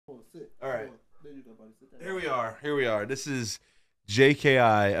All right. Here we are. Here we are. This is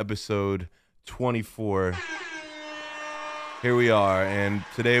JKI episode 24. Here we are, and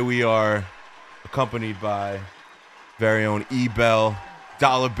today we are accompanied by very own E-Bell,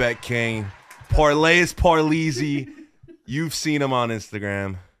 Dollar Bet King, Parlayous, Parleezy. You've seen him on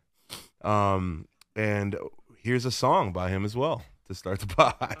Instagram. And here's a song by him as well to start the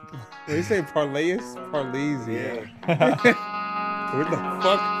pod. Did you say Parlayous? Parleezy. Yeah. What the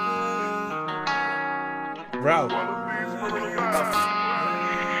fuck? Ralph.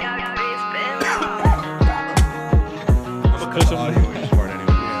 Cushion audio is short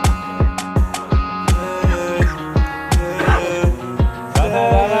anyway.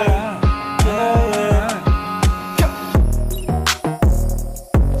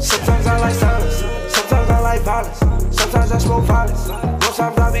 Sometimes I like silence, sometimes I like violence, sometimes I smoke violence, most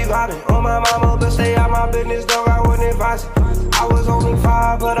times I be vibing. On my mama, but stay out my business, dog, I wouldn't advise it. I was only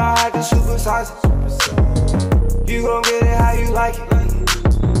 5, but I had to supersize it. You gon' get it how you like it.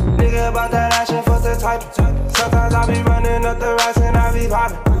 Nigga about that action, fuck the type. Sometimes I be running up the racks and I be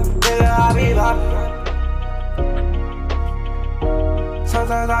vibing. Nigga, I be vibing.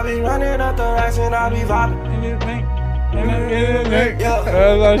 Sometimes I be running up the racks and I be vibing.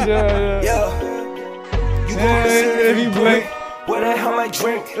 Yeah. You gon' If you blink. where the hell my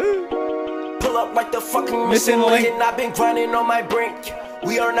drink? Pull up like the fucking missing link. And I've been grinding on my brink.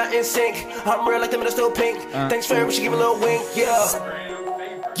 We are not in sync. I'm real like them and I'm still pink. Thanks for we should give a little wink. Yeah,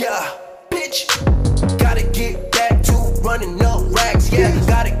 bitch. Gotta get back to running up racks. Yeah,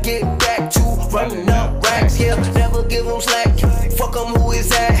 gotta get back to running up racks. Yeah, never give them slack. Fuck them, who is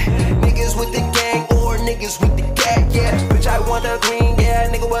that? Niggas with the gang or niggas with the gag. Yeah, bitch, I want the green. Yeah,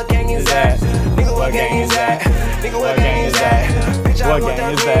 nigga, what gang is that? Nigga, what gang is that? Nigga, what gang is that? Bitch, I want the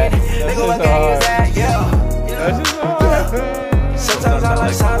green. Nigga, what gang is that? Yeah. Sometimes I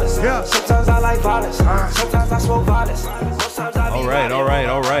like silence. Sometimes I like violence. Sometimes I smoke violence. Most times I be All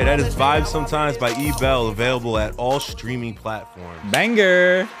right. That is Vibes Sometimes by E-Bell, available at all streaming platforms.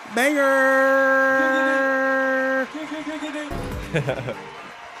 Banger.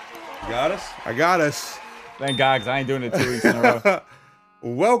 Got us? I got us. Thank God, because I ain't doing it 2 weeks in a row.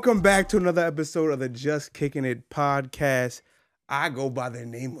 Welcome back to another episode of the Just Kicking It podcast. I go by the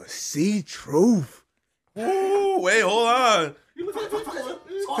name of C Truth. Ooh, wait, hold on.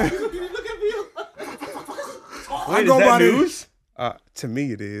 Wait, Is that news? To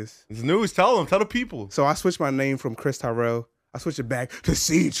me, it is. It's news. Tell the people. So I switched my name from Chris Tyrell. I switched it back to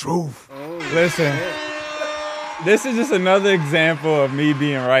C Truth. Listen, this is just another example of me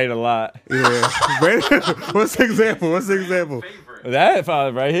being right a lot. Yeah. What's the example? That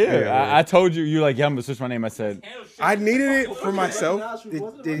father right here. Yeah. I told you, you like, yeah, I'm gonna switch my name. I said, I needed it for myself.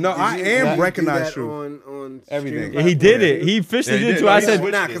 I am recognized Truth. On Everything. he did it. He officially Yeah, he did did. too. No, I he said,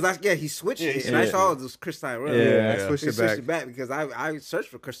 switched because he switched it, and yeah. I saw it was Chris Tyrell. Yeah. I switched He it switched back. it back because I searched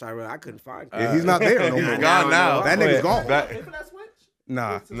for Chris Tyrell. I couldn't find him. Yeah, he's not there no He's more. gone now. That nigga's Wait.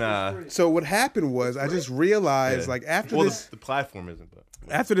 gone. Nah. So what happened was I just realized like after this the platform isn't, but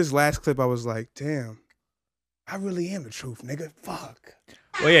after this last clip I was like, damn, I really am the truth, nigga. Fuck.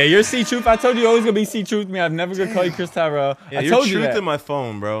 well, yeah, you're C Truth. I told you always gonna be C Truth. Me, I'm never gonna call you Chris Tyrell. yeah, I your told you truth that. in my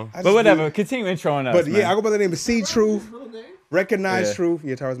phone, bro. I But just whatever. do- Continue introing us. But man. yeah, I go by the name of C Truth. Recognized Yeah. Truth.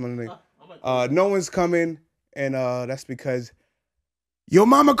 Yeah, Tyrell's my name. No one's coming, and that's because your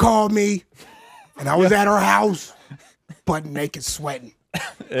mama called me, and I was at her house, butt naked, sweating.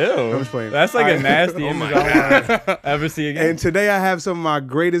 Ew. I'm just playing. That's like All a right. nasty image I don't wanna ever see again. And today I have some of my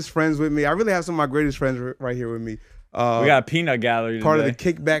greatest friends with me. I really have some of my greatest friends right here with me. We got a peanut gallery today. Part of the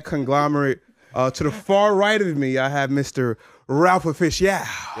Kickback conglomerate. To the far right of me, I have Mr. Ralph Official.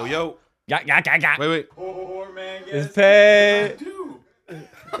 Yo. Yak. Wait. It's paid.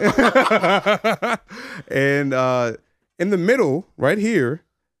 And in the middle, right here,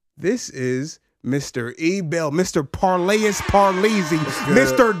 this is Mr. E-Bell, Mr. Parlayous Parleezy,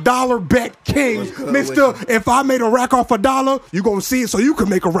 Mr. Dollar Bet King, Mr. If I made a rack off $1, you gonna see it so you can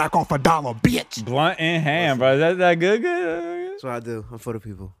make a rack off $1, bitch. Blunt in hand, bro. Is that good? That's what I do. I'm for the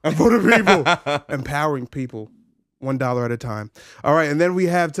people. I'm for the people. Empowering people. $1 at a time. All right, and then we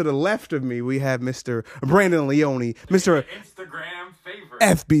have to the left of me, we have Mr. Brandon Leone, Mr. Instagram favorite.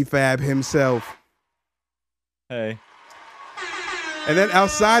 FB Fab himself. Hey. And then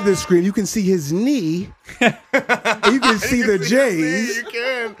outside the screen, you can see his knee. You can see the J's. You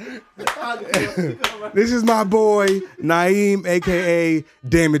can. This is my boy, Naeem, a.k.a.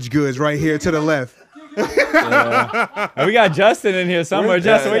 Damaged Goods, right here to the left. And we got Justin in here somewhere.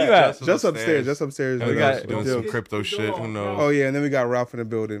 Justin, where you at? Justin's Just upstairs. We got- doing some crypto shit. Who knows? Oh, yeah, and then we got Ralph in the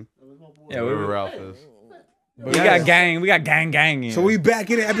building. Yeah, Wherever Ralph is. We got gang. We got gang in. So we back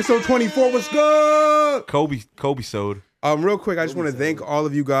in it, episode 24. What's good? Kobe sewed. Real quick, I just want to thank all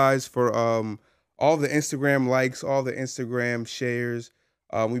of you guys for all the Instagram likes, all the Instagram shares.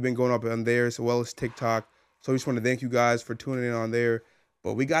 We've been going up on there as well as TikTok. So we just want to thank you guys for tuning in on there.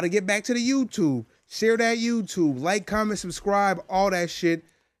 But we got to get back to the YouTube. Share that YouTube. Like, comment, subscribe, all that shit.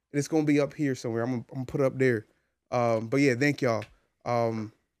 And it's going to be up here somewhere. I'm going to put it up there. But yeah, thank y'all.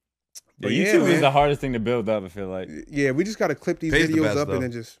 But YouTube man. is the hardest thing to build up, I feel like. Yeah, we just got to clip these Pays the videos best, up though. and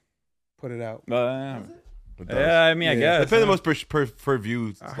then just put it out. Yeah, I mean, I guess. They pay the most per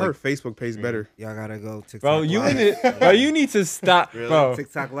view. I heard Facebook pays better. Y'all gotta go TikTok. Bro, you need to stop, bro.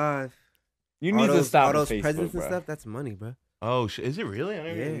 TikTok live. You need to stop all those with presidents Facebook, and bro. stuff. That's money, bro. Oh, is it really? I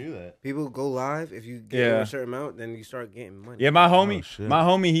never even knew that. People go live. If you get a certain amount, then you start getting money. Yeah, my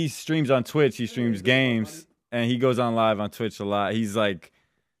homie, he streams on Twitch. He streams games, and he goes on live on Twitch a lot. He's like,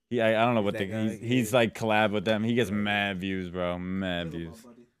 I don't know what he's like collab with them. He gets mad views, bro, mad views.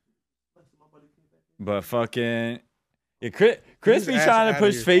 But fucking, yeah, Chris be trying to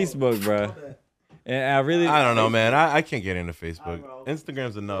push Facebook, bro. And I don't know, man. I can't get into Facebook.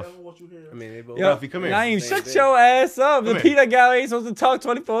 Instagram's enough. I mean, they both. Yo, Ralphie, come here. Naeem, shut your ass up. The here. peanut gallery ain't supposed to talk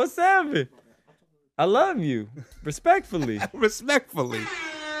 24/7. I love you, respectfully. Respectfully.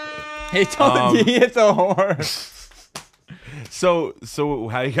 He told he hit the horn. So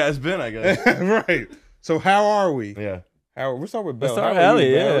how you guys been? I guess. Right. So how are we? Yeah. We'll start with Bell. Let's start How are with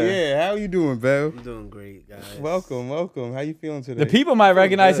you, Ellie, Bell? yeah. Yeah, how you doing, Bell? I'm doing great, guys. Welcome. How you feeling today? The people might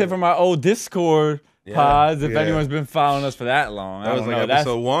recognize him from our old Discord pods if Yeah. anyone's been following us for that long. That I was don't like know.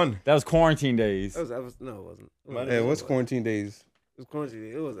 episode 1. That was quarantine days. No, it wasn't. Yeah, what's quarantine days? It was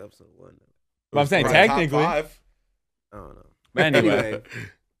quarantine. It was episode 1. But I'm saying Top technically. 5. I don't know. But anyway, Anyway,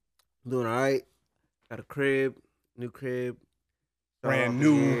 I'm doing all right. Got a crib, new crib. Brand Started off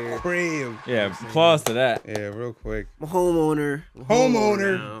new the year. crib. yeah, applause to that. Yeah, real quick. I'm a homeowner.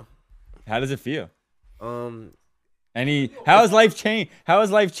 Homeowner. How does it feel? now. How has life changed? How has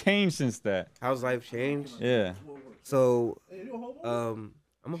life changed since that? How's life changed? Yeah. So, I'm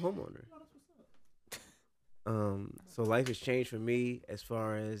a homeowner. So life has changed for me as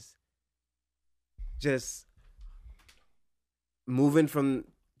far as just moving from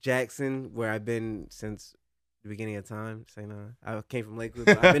Jackson, where I've been since the beginning of time. I came from Lakewood,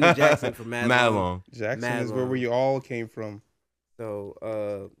 but I've been in Jackson for mad long. Jackson Mad is where long. we all came from.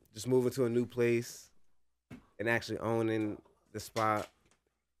 So, just moving to a new place and actually owning the spot.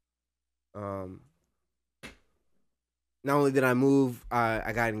 Not only did I move,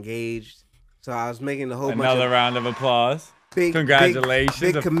 I got engaged. So I was making a whole bunch Another of round of applause. big, Congratulations,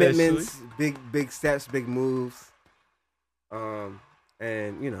 big commitments, officially. big steps, big moves.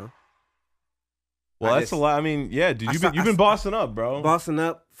 And you know, Well, I that's just- a lot. I mean, yeah, dude, you've been bossing up, bro. bossing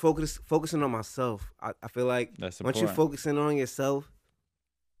up, focusing on myself. I feel like That's once you're important. focusing on yourself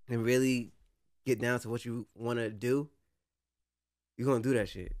and really get down to what you want to do, you're gonna do that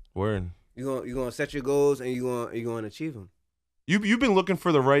shit. Word. You're gonna set your goals and you're gonna achieve them. You've been looking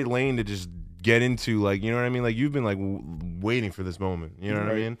for the right lane to just get into, like, you know what I mean? Like, you've been like waiting for this moment. You know what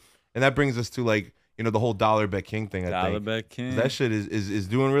I mean? And that brings us to, like, you know, the whole Dollar Bet King thing. I Dollar think Bet King. that shit is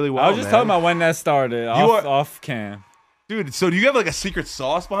doing really well. I was just talking about when that started. Off cam. Dude, so do you have like a secret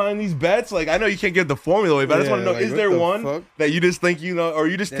sauce behind these bets? Like, I know you can't give the formula away, but I just Yeah, want to know: like, is what there the one fuck? that you just think you know, or are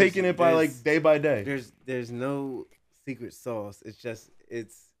you just taking it by like day by day? There's no secret sauce. It's just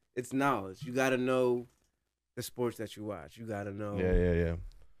it's knowledge. You gotta know the sports that you watch. You gotta know. Yeah.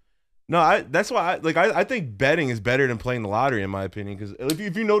 No, that's why I think betting is better than playing the lottery in my opinion, because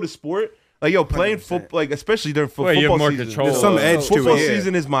if you know the sport, like, yo, playing 100%. football, like, especially during Well, you football have more season, control. There's some over it. edge to football it. Yeah.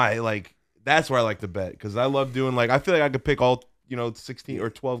 season is my, like, that's where I like to bet, because I love doing, like, I feel like I could pick all, you know, 16 or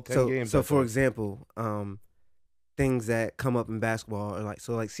 12, 10 games. So for example, things that come up in basketball are like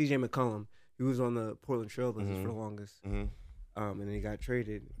CJ McCollum, he was on the Portland Trailblazers for the longest, and then he got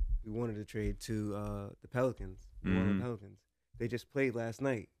traded. We wanted to trade to the Pelicans. The Pelicans. They just played last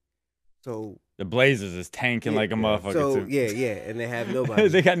night. So The Blazers is tanking like a motherfucker So too. yeah, and they have nobody.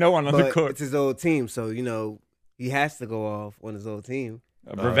 They got no one on the But court. it's his old team, so you know he has to go off on his old team.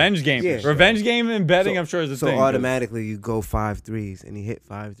 A revenge game. yeah. Revenge game and betting, So- I'm sure, is a So thing. automatically you go 5 threes, and he hit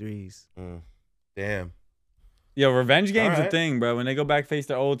 5 threes. Damn. Yo, revenge game's a Alright. thing, bro. When they go back face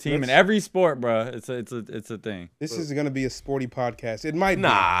their old team in Let's- every sport, bro, it's a thing. This is gonna be a sporty podcast. It might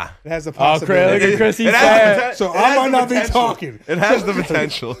Nah. be. It has a Oh, Chris, possibility. look at Chris. He's It has sad. the poten- So it I has might the not be potential. talking. It has the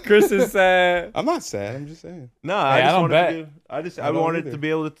potential. Chris is sad. I'm not sad. I'm just saying. No, Hey, I I just don't wanted bet. to. I don't wanted either. to be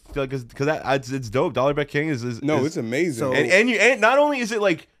able to, because it's dope. Dollar Bet King is No, is- it's amazing. So- and not only is it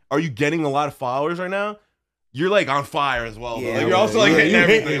like, are you getting a lot of followers right now? you're like on fire as well. Yeah, Like, you're also like hitting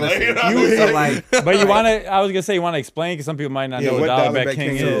everything. Like, you know? So like, But you want to? I was gonna say you want to explain because some people might not know what Dollar Bet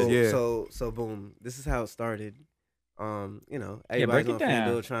King is. Yeah. So boom. This is how it started. You know, break everybody's it on down.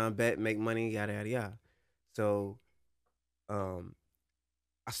 FanDuel trying to bet, make money, yada yada yada. So,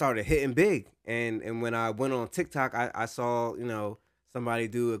 I started hitting big, and when I went on TikTok, I saw somebody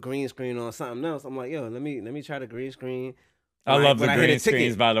do a green screen on something else. I'm like, yo, let me try the green screen. I love the when I hit green a ticket-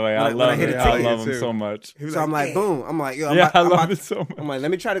 screens, by the way. I when love hit it. a I ticket, love them too. so much. So I'm like, boom. I'm like, yo, Yeah, I I'm love about- it so much. I'm like, let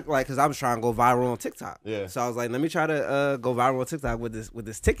me try to because I was trying to go viral on TikTok. Yeah. So I was like, let me try to go viral on TikTok with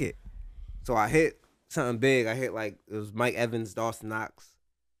this ticket. So I hit something big. I hit like it was Mike Evans, Dawson Knox.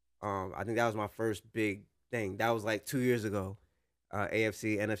 I think that was my first big thing. That was like 2 years ago,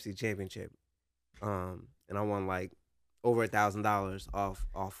 AFC NFC Championship. And I won like over $1,000 off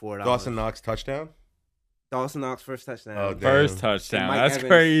 $4. Dawson Knox touchdown. Dawson Knox first touchdown. Oh, damn. First And touchdown. Mike That's Evans,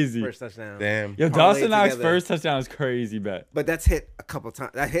 crazy. First touchdown. Damn. Yo, Parlayed Dawson Knox together. first touchdown is crazy, bet. But that's hit a couple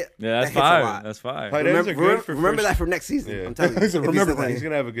times. That hit. Yeah, that's that hits a fire. lot. That's fire. Tight ends are good for remember first- that for next season. Yeah. I'm telling you. So If he's remember still that. playing. He's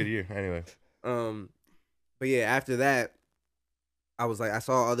gonna have a good year anyway. But yeah, after that, I was like, I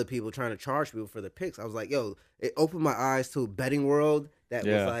saw other people trying to charge people for the picks. I was like, yo, it opened my eyes to a betting world that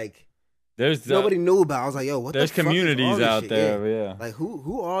Yeah. was like There's nobody knew about. I was like, yo, what? there's the fuck is all communities this out shit? there. Yeah. Like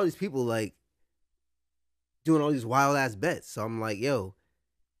who are all these people like doing all these wild ass bets? So I'm like, yo,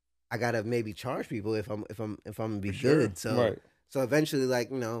 I gotta maybe charge people if I'm gonna be good. So Right. so eventually, like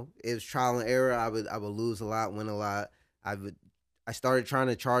it was trial and error. I would lose a lot, win a lot. I started trying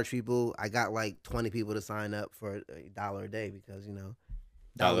to charge people. I got like 20 people to sign up for $1 a day because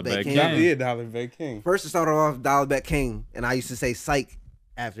Dollar Bet King. King. Yeah, Dollar Bet King. First, it started off Dollar Bet King, and I used to say psych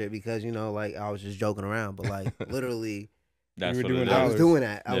after it because like I was just joking around, but like literally. That's You were what doing it is. I was doing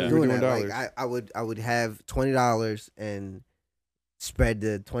that. I Yeah. was You were doing that. doing Like I would have $20 and spread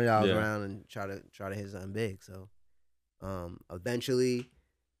the $20 Yeah. around and try to hit something big. So, eventually,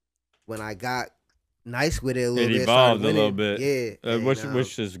 when I got nice with it a little It bit, evolved started a little winning. bit. Yeah, and,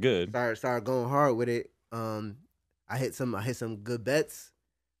 Which is good. started going hard with it. I hit some good bets.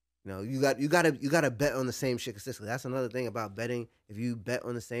 You gotta bet on the same shit consistently. That's another thing about betting. If you bet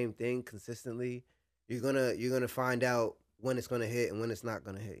on the same thing consistently, you're gonna find out when it's gonna hit and when it's not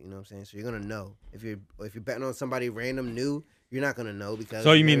gonna hit. You know what I'm saying? So you're gonna know. If you're betting on somebody random new, you're not gonna know because.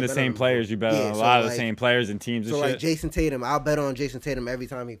 So you mean never the bet on same them players? before. You bet Yeah, on a so lot of the like- same players and teams and So shit? like Jason Tatum, I'll bet on Jason Tatum every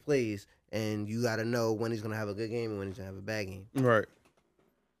time he plays, and you gotta know when he's gonna have a good game and when he's gonna have a bad game. Right.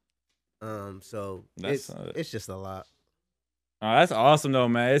 So That's it's just a lot. Oh, that's awesome though,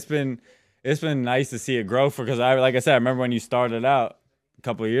 man. It's been nice to see it grow because like I said, I remember when you started out a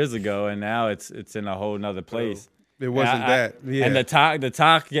couple of years ago, and now it's in a whole nother place. It wasn't that. Yeah. And the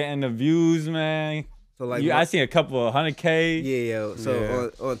talk getting the views, man. So like I seen a couple of 100K, Yeah, yo. So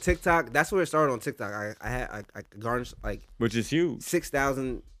Yeah. on TikTok, that's where it started on TikTok. I garnished like which is huge.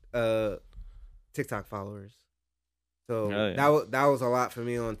 6,000 TikTok followers. So Hell yeah. that was a lot for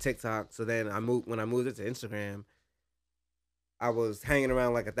me on TikTok. So then when I moved it to Instagram, I was hanging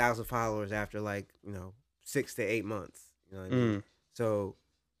around like 1,000 followers after like 6 to 8 months. You know what I mean? So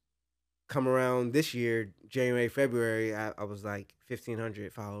come around this year, January, February, I was like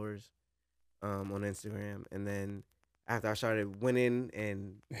 1,500 followers on Instagram, and then after I started winning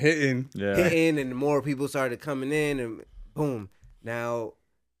and Hitting. Yeah. hitting, and more people started coming in, and boom, now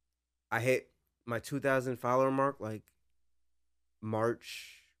I hit my 2,000 follower mark like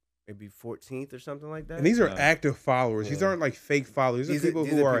March maybe 14th or something like that. And these are Yeah. active followers. These Yeah. aren't like fake followers. These are people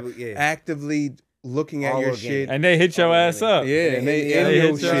these who are people, yeah. actively looking at All your organic. shit. And they hit your Oh, ass yeah. up. Yeah, and they Yeah, in hit your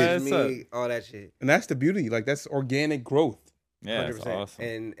your shit. ass me, all that shit. And that's the beauty. Like that's organic growth. Yeah, that's 100%.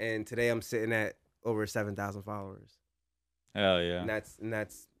 awesome. And today I'm sitting at over 7,000 followers. Hell yeah. And that's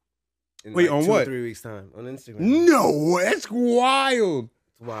in Wait, like on 2 or what? 3 weeks time on Instagram. No, that's wild.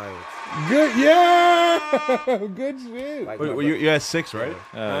 It's wild. Good, yeah, good shit. Like Wait, my you're at 6, right?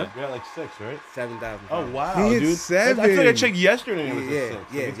 Uh, You're at like 6, right? 7,000. Oh wow, He hit dude! 7. I feel like I checked yesterday. And it was Yeah, at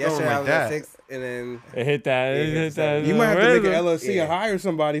 6. yeah. It's going Yesterday I like was that. at 6, and then it hit that. It Yeah, hit that. You might have to make an rhythm. LLC Yeah. and hire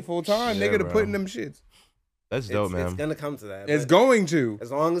somebody full time, Yeah, nigga, to bro. put in them shits. That's dope, it's man. gonna come to that. It's but going to.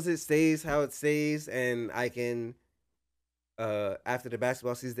 as long as it stays how it stays, and I can, after the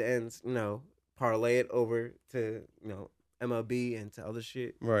basketball season ends, parlay it over to MLB and to other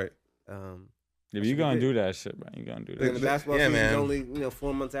shit. Right. If you gonna do that shit, man, you gonna do And that. the shit. basketball Yeah, season is man. only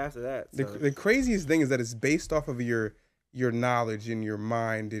 4 months after that. The, So. the craziest thing is that it's based off of your knowledge and your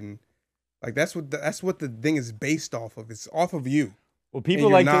mind, and like that's what the thing is based off of. It's off of you. Well, people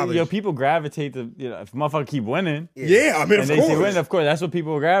your like to, knowledge. people gravitate to if motherfucker keep winning Yeah, I mean, and of they course. see winning. Of course, that's what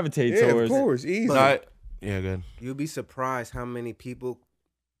people gravitate Yeah, towards. of course, easy. But- Not, yeah, good. You'll be surprised how many people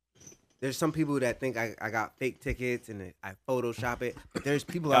there's some people that think I got fake tickets and I Photoshop it. But there's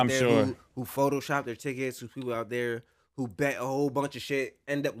people out I'm there sure. who Photoshop their tickets. There's people out there who bet a whole bunch of shit,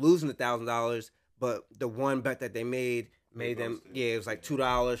 end up losing $1,000. But the one bet that they made them, it was like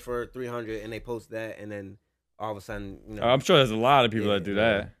 $2 for 300, and they posted that, and then all of a sudden, you know, I'm sure there's a lot of people that do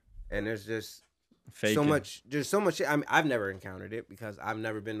that. and there's just Faking. so much. There's so much shit. I mean, I've never encountered it because I've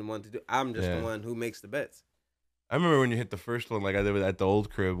never been the one to do. I'm just the one who makes the bets. I remember when you hit the first one, like I did at the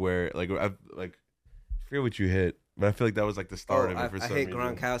old crib, where I forget what you hit, but I feel like that was like the start of it for some reason. I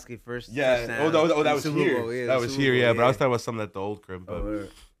hit Gronkowski first. Yeah. touchdown That was in here. Super Bowl. Yeah, that the was Super here. Bowl, Yeah, but I was talking about something at the old crib. But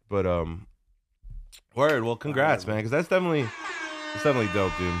word. Well, congrats, man, because that's definitely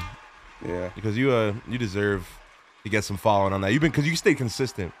dope, dude. Yeah. Because you deserve to get some following on that. Because you stayed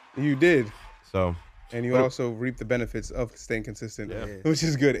consistent. You did. So. And you also reap the benefits of staying consistent, Yeah. which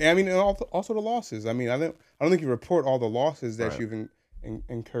is good. I mean, and also the losses. I mean, I don't think you report all the losses that you've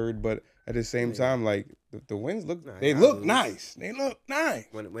incurred, but at the same time, like the wins look nice. They look nice.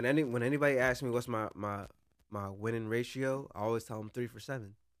 When anybody asks me what's my winning ratio, I always tell them 3 for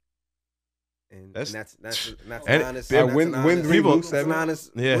 7. And that's honest. Win 3, lose 7. That's an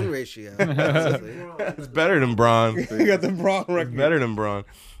honest win ratio. It's better than Braun. You got the Braun record. It's better than Braun.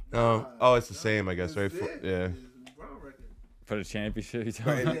 It's the same, I guess, right? Yeah. For the championship.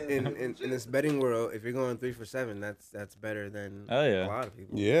 In this betting world, if you're going 3 for 7, that's better than a lot of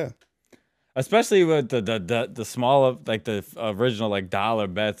people. Yeah. Especially with the smaller, like the original like dollar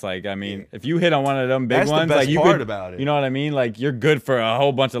bets. Like, I mean, if you hit on one of them big That's ones, the best like part about it. You know what I mean? Like, you're good for a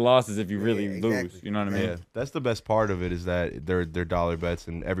whole bunch of losses if you really exactly. lose. You know what I mean? Yeah, that's the best part of it is that they're dollar bets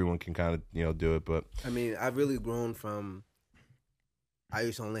and everyone can kind of do it. But I mean, I've really grown from. I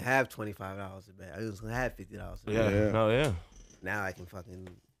used to only have $25 a bet. I used to have $50 a bet. yeah. Now I can fucking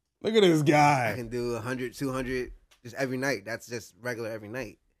Look at this guy. I can do 100, 200 just every night. That's just regular every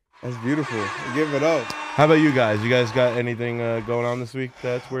night. That's beautiful. Give it up. How about you guys? You guys got anything going on this week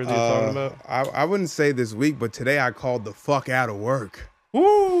that's worthy of talking about? I wouldn't say this week, but today I called the fuck out of work.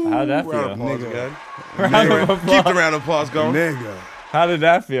 Woo! How'd that feel? Round of applause, Nigga. again. Round of applause. Keep the round of applause going. Nigga. How did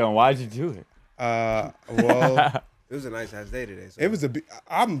that feel? And why'd you do it? Well, It was a nice ass day today. So. it was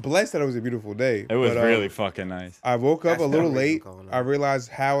I'm blessed that it was a beautiful day. It was but, really fucking nice. I woke up That's a little the reason late. calling I out. realized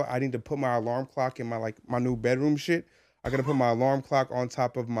how I need to put my alarm clock in my new bedroom shit. I gotta put my alarm clock on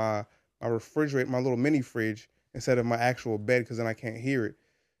top of my refrigerator, my little mini fridge, instead of my actual bed, because then I can't hear it.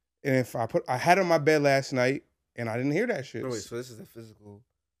 And if I had it on my bed last night and I didn't hear that shit. No, wait, so this is a physical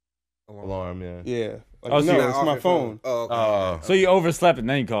Alarm, yeah. Yeah. Like, Oh, so no, you're it's off my your phone. Oh, okay. So you overslept and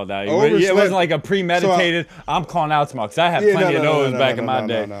then you called out. It Overslept. wasn't like a premeditated, I'm calling out tomorrow. Because I had plenty of those back in my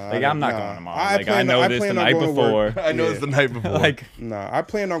day. Like, I'm not going tomorrow. Like, I know this the night before. I know it's the night before. Like, Nah, I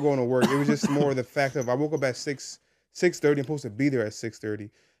planned on going to work. It was just more the fact of I woke up at 6:30. I'm supposed to be there at 6:30.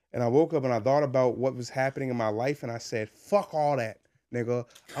 And I woke up and I thought about what was happening in my life, and I said, fuck all that, nigga.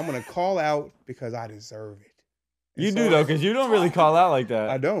 I'm going to call out because I deserve it. you do, though, because you don't really call out like that.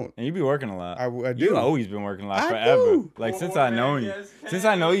 I don't. And you be working a lot. I do. You've always been working a lot I forever. do. Like, since I know you. Since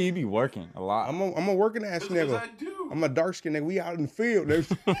I know you, you be working a lot. I'm a working ass nigga. I'm a dark skinned nigga. We out in the field.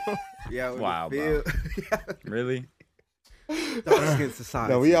 nigga. Yeah, Wow, bro. Really? Dark skin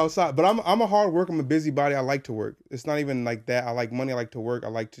society. No, we outside. But I'm a hard worker. I'm a busybody. I like to work. It's not even like that. I like money. I like to work. I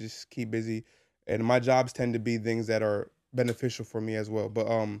like to just keep busy. And my jobs tend to be things that are beneficial for me as well. But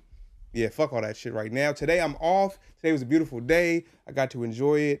yeah, fuck all that shit right now. Today I'm off. Today was a beautiful day. I got to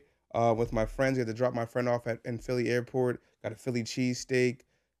enjoy it with my friends. I had to drop my friend off in Philly airport. Got a Philly cheesesteak.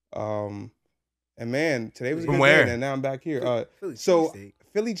 And man, today was a From good where? day. And now I'm back here. Philly So cheesesteak.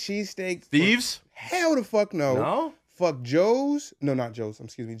 Philly cheesesteak. Steve's? Hell the fuck no. No? Fuck Joe's. No, not Joe's.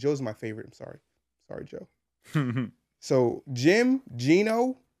 Excuse me. Joe's my favorite. I'm sorry. Sorry, Joe. So Jim,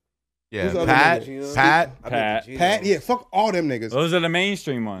 Gino, Yeah. Who's the other Pat. nigga? Pat. I bet Pat. the Gino's- Pat. Yeah, fuck all them niggas. Those are the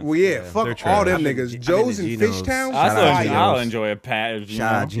mainstream ones. Well, yeah, Yeah, fuck they're all trash. them I've been niggas. to Joe's in Gino's. Fishtown. I Shout out fire. Gino's. I'll enjoy a Pat.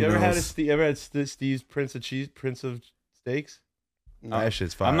 Shout out You ever had Gino's. Steve's Prince of Steaks? No. That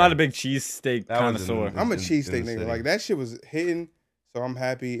shit's fire. I'm not a big cheesesteak That one's connoisseur. in- I'm a in cheesesteak the nigga. city. Like that shit was hitting, so I'm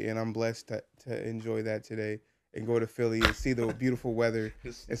happy and I'm blessed to enjoy that today and go to Philly and see the beautiful weather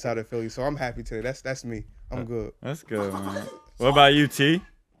inside of Philly. So I'm happy today. That's me. I'm good. That's good, man. What about you, T?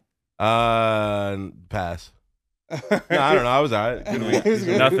 Pass. No, I don't know. I was all right. Good week. It was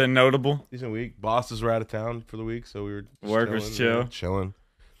good. Nothing notable. Decent week. Bosses were out of town for the week, so we were just Work was chill. chilling.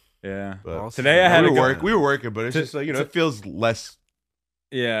 Yeah. But Today I had we to were go. we were working, but it's just like it feels less.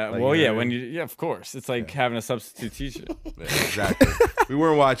 Yeah. Like, Well, you know yeah. what I When mean? you, of course, it's like having a substitute teacher. Yeah, exactly. We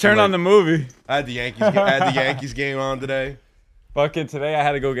weren't watching. Turn on the movie. I had the Yankees game on today. Fucking today, I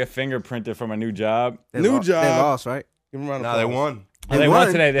had to go get fingerprinted for my new job. New They job. lost, right? Give 'em a round of Nah, they applause. won. They won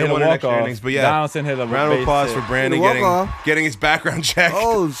today. They hit a won in extra walk-off. innings, but yeah, Donaldson hit a round of base applause hit. for Brandon getting his background check.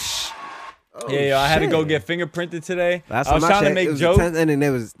 Oh, Yeah, I had to go get fingerprinted today. Last I was time trying to checked, make it was jokes. The 10th inning,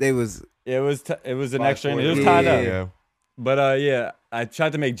 it was an extra inning. It was Yeah, tied yeah, up. Yeah. But yeah, I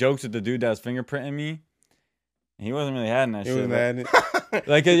tried to make jokes with the dude that was fingerprinting me. And he wasn't really having that It shit. was mad.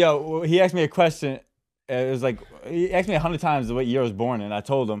 Like, yo, he asked me a question. It was like, he asked me 100 times what year I was born in. I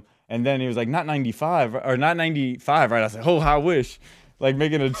told him. And then he was like, not 95, or not 95, right? I was like, oh, I wish. Like,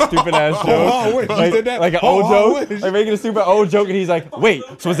 making a stupid ass joke. I wish. Like, You did that? like an Oh, old I joke. wish. Like, making a stupid old joke. And he's like, wait,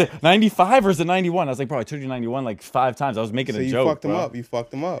 so is it 95 or is it 91? I was like, bro, I told you 91 like 5 times. I was making So a you joke. fucked him bro. up. You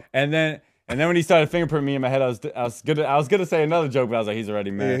fucked him up. And then when he started fingerprinting me in my head, I was gonna say another joke, but I was like, he's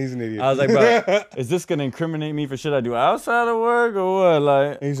already mad. Yeah, he's an idiot. I was like, bro, is this gonna incriminate me for shit I do outside of work or what?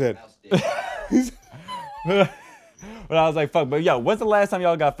 Like, He said, but I was like, fuck. But yo, when's the last time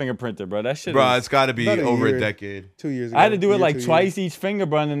y'all got fingerprinted, bro? That shit. Bro, is- it's got to be About a over year. a decade. 2 years ago. I had to do it Year, like 2 twice years. each finger,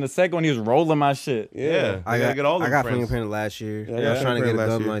 bro. And then the second one, he was rolling my shit. Yeah, I gotta get all I the got prints. fingerprinted last year. Yeah, I I got was trying to get a fingerprinted last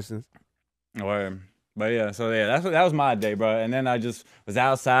gun year. license. Word. But yeah, so yeah, that was my day, bro. And then I just was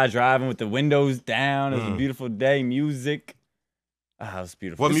outside driving with the windows down. It was a beautiful day. Music. Ah, it was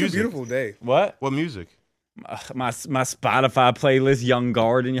beautiful. What It's music? a beautiful day. What? What music? My Spotify playlist, Young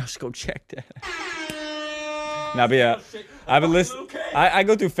Garden. Y'all should go check that. Nah, but yeah, I've been listening. I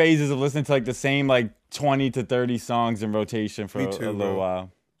go through phases of listening to like the same like 20 to 30 songs in rotation for Me a too, little bro.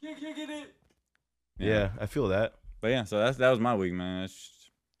 while. Yeah, I feel that. But yeah, so that was my week, man.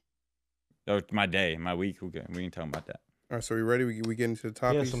 Or my day, my week. We can talk about that. All right, so we ready? We get into the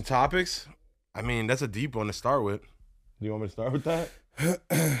topics? Yeah, some topics. I mean, that's a deep one to start with. Do you want me to start with that?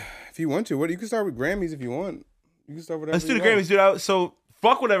 If you want to. You can start with Grammys if you want. You can start with Let's do the Grammys, dude. So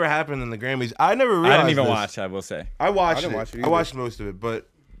fuck whatever happened in the Grammys. I never realized I didn't even this. watch. I will say. I watched I didn't it. watch it I either. watched most of it, but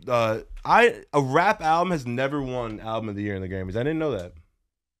a rap album has never won album of the year in the Grammys. I didn't know that.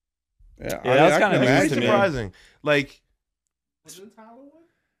 Yeah, that was I kinda can news It's imagine. to me. surprising. Like,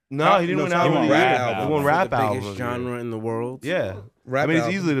 no, he didn't No, win Tyler album of won the year. rap He album. won For rap the album. biggest of the year. genre in the world. Yeah, Rap I mean, it's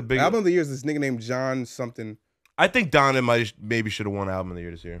album. easily the biggest. Album of the year is this nigga named John something. I think Donna maybe should have won album of the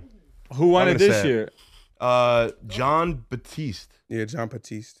year this year. Who won I'm it gonna this say it. year? John Batiste. Yeah, John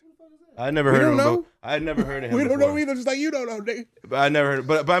Batiste. I had never We heard of don't him. know. I had never heard of him. We don't before. know either, just like you don't know, nigga. But I never heard.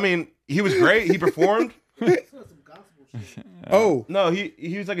 But I mean, he was great. He performed. Oh, No,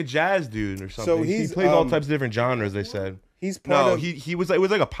 he was like a jazz dude or something. So he he's, plays all types of different genres. They said. he's part No, of. he was like, it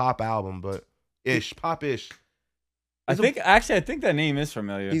was like a pop album, but pop-ish. I think that name is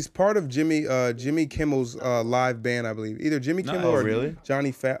familiar. He's part of Jimmy Kimmel's live band, I believe. Either Jimmy Kimmel or really?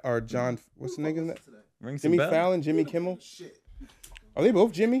 Johnny or John. What's the nigga's name? Rings some Jimmy bells. Fallon, Jimmy Kimmel. Are they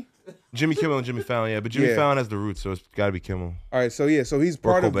both Jimmy? Jimmy Kimmel and Jimmy Fallon, yeah. But Jimmy Yeah. Fallon has the roots, so it's got to be Kimmel. All right, so yeah, so he's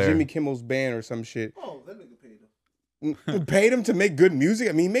part of Colbert. Jimmy Kimmel's band or some shit. Oh, that nigga paid him. Paid him to make good music.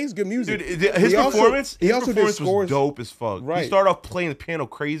 I mean, he makes good music. Dude, his He also- performance, he his also did performance scores. was dope as fuck. Right. He started off playing the piano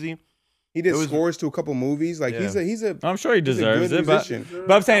crazy. He did it was- scores to a couple movies. Like Yeah. he's a I'm sure he he's a deserves good it, but musician.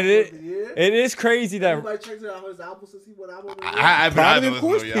 I'm saying it is crazy that Everybody checks out his album since he went album. Probably, of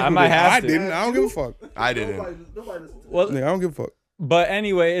course, people I might did. have I to. didn't. I don't give a fuck. I didn't. Nobody listens to well, Nigga, I don't give a fuck. but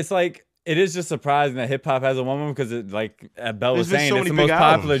anyway, it's like it is just surprising that hip hop has a woman because it like Bell was There's been saying so it's the many most big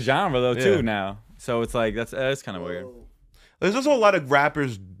popular albums. genre though Yeah. too now. So it's like that's kind of weird. There's also a lot of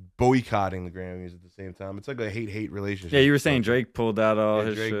rappers boycotting the Grammys at the same time. It's like a hate relationship. Yeah, you were saying Drake pulled out all Yeah,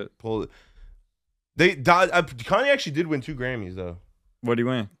 his Drake shit. pulled. Kanye actually did win 2 Grammys though. What do you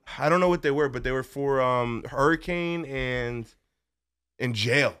win? I don't know what they were, but they were for Hurricane and In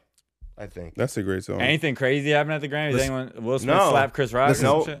Jail, I think. That's a great song. Anything crazy happened at the Grammys? Listen- Anyone? Will Smith No. slap Chris Rock? Listen,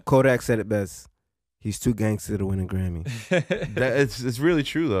 or No. some shit? Kodak said it best. He's too gangster to win a Grammy, It's really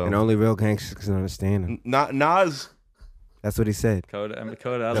true though. and only real gangsters can understand him. Nas. That's what he said. Kodak. I mean,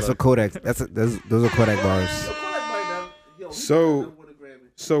 Kodak. That's what Kodak. Those are Kodak bars. So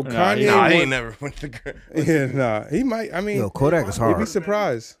Nah, Kanye. he- Nah, he won- ain't never won the Grammy. Yeah, nah. He might. I mean, Yo, Kodak is you'd be hard.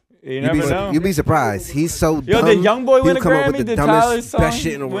 surprised. You You'd never know. be surprised. He's so Yo, dumb. did Young Boy win a He'll come up with Grammy? the Did dumbest, Tyler's song best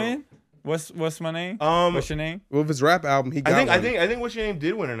shit in the world. win? What's my name? Um, What's your name? Well, if his rap album, he got I one. think What's Your Name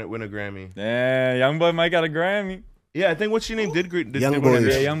did win a Grammy. Yeah, Young Boy might got a Grammy. Yeah, I think What's Your Name did win Young a Boy,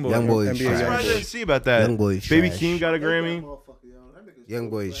 Grammy. Yeah, Young Boy. Young Boy is NBA I'm Young surprised I trash. didn't see about that. Young Boy is Baby trash. Keem got a Grammy. Young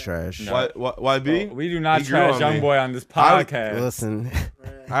Boy is trash. No. YB? We do not He grew trash on Young me. Boy on this I- podcast. Listen,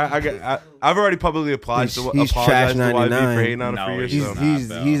 I've already publicly applied to He's apologize trash to YB 99. for hating on it No, for years. he's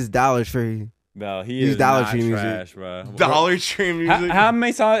So. not. he's Dollar Tree. No, he He's is Dollar not Tree music. trash, bro. Dollar Tree music. How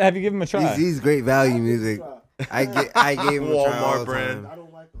many songs have you given him a try? He's great value music. I gave him a try all Walmart the brand. time. I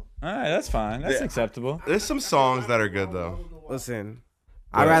don't like him. All right, that's fine. That's Yeah. acceptable. There's some songs that are good though. Listen,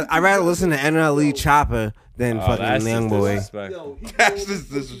 I rather listen to NLE Chopper than fucking that's Young just Boy. disrespectful. Yo, he That's told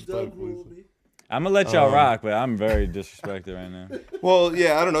just me he disrespectful. dug ruled me. I'm gonna let y'all rock, but I'm very disrespected right now. Well,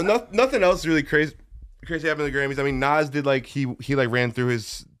 yeah, I don't know. Nothing else really crazy happened in the Grammys. I mean, Nas did like he like ran through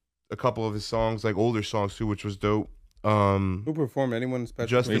a couple of his songs, like older songs too, which was dope. Who performed? Anyone special?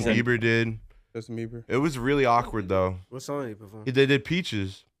 Justin Wait, Bieber did. Justin Bieber. It was really awkward though. What song did he perform? They did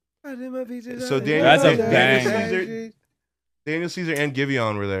Peaches. I did my peaches. So That's a Daniel Caesar and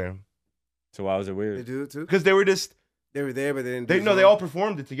Giveon were there So why was it They weird? do it too. because they were just They were there, but they didn't. they do no the they song? all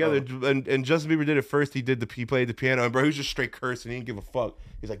performed it together and Justin Bieber did it first. He played the piano and bro he was just straight cursing. He didn't give a fuck.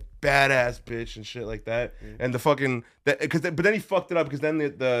 He's like badass bitch and shit like that. And the fucking but then he fucked it up because then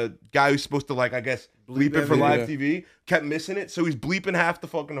the guy who's supposed to like I guess bleep it for live TV kept missing it. So he's bleeping half the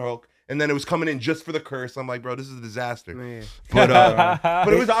fucking hook. And then it was coming in just for the curse. I'm like, bro, this is a disaster. Man. But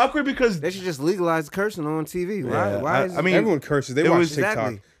it was awkward because They should just legalize cursing on TV. Why? Yeah, Why is I mean, Everyone curses. They it watch was- TikTok.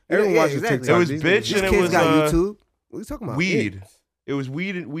 Exactly. Everyone Yeah, watches exactly. TikTok. It was These bitch niggas- and these it kids was got YouTube? What are you talking about? weed. It was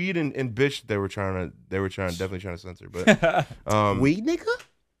weed and bitch they were definitely trying to censor. But Weed,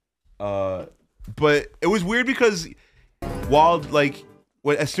 nigga? but it was weird because while like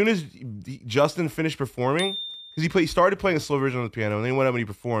as soon as Justin finished performing, because he started playing a slow version on the piano, and then he went up and he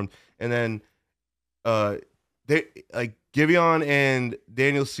performed, and then they like Giveon and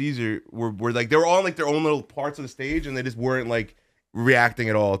Daniel Caesar were like they were all in like their own little parts of the stage, and they just weren't like reacting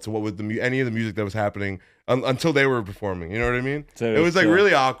at all to what was any of the music that was happening until they were performing. You know what I mean? So it was like chill.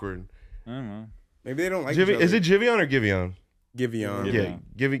 really awkward. I don't know. Maybe they don't like Is it Giveon or Giveon? Giveon? Yeah,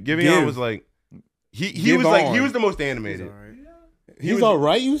 Giveon Give. was like he Give was like on. he was the most He's animated. alright. He's all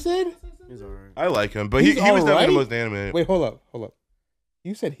right, you said? He's alright. I like him, but he He's was definitely alright? the most animated. Wait, hold up.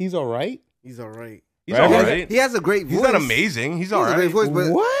 You said he's all right? He's alright. He's Right. all He has- right. He has a great voice. He's not amazing. He's He all has a great right. voice,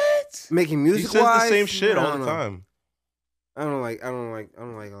 but What? making He music says the wise, same shit I all don't the know. time. I don't like a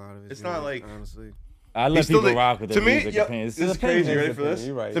lot of it. It's not like- honestly. I let He's still people the- rock with to their me, music yeah, opinions. this is It's crazy. You opinions. ready for this?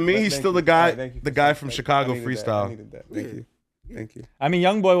 You're right. To me, he's Thank still you. the guy, All right, thank you the for guy saying from that. Chicago I needed that. I freestyle. needed that. Thank you. Thank you. I mean,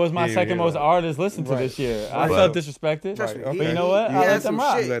 Young Boy was my Yeah, second yeah. most artist listened to Right. this year. I Right. felt disrespected. Trust Right, me, okay. But you know what? He I let has them some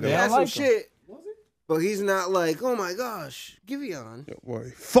rock. shit. Let He them has I some like them. shit. But he's not like, oh my gosh, Giveon.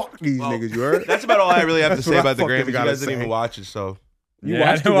 Boy, fuck these Well, niggas, you heard? That's about all I really have to That's say what I about the fucking Grammys. You gotta guys didn't say. even watch it, so You Yeah,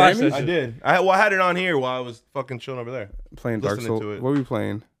 I watched didn't the watch Grammys? that I shit. did. I had it on here while I was fucking chilling over there. Playing Dark Listening to Souls. it. What were you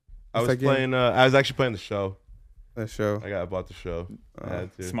playing? I was What's that game? playing. I was actually playing the show. That show. I bought the show. I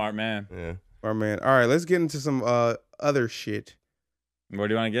had to. Smart man. Yeah. Our man. All right, let's get into some other shit. Where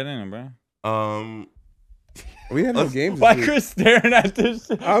do you want to get in, bro? We had no games Why this week. Chris staring at this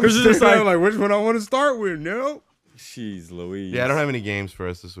shit? I'm Chris is just staring like, like, which one I want to start with? No. jeez Louise. Yeah, I don't have any games for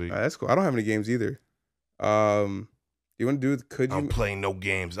us this week. All right, that's cool. I don't have any games either. Do you want to do? Could you? I'm playing no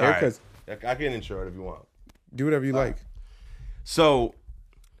games. All right. Haircuts. I can intro it if you want. Do whatever you like. So,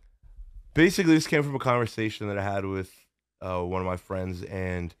 basically, this came from a conversation that I had with one of my friends,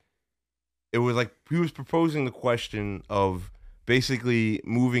 and it was like he was proposing the question of basically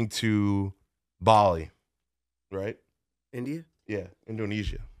moving to Bali, right? India? Yeah,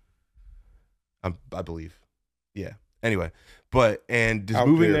 Indonesia. I believe. Yeah. Anyway, and just Out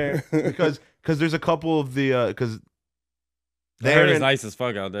moving there. there because there's a couple of the because I heard it's there nice as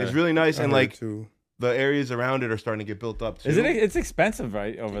fuck out there. it's really nice, I and heard like too. the areas around it are starting to get built up too. Is it? It's expensive,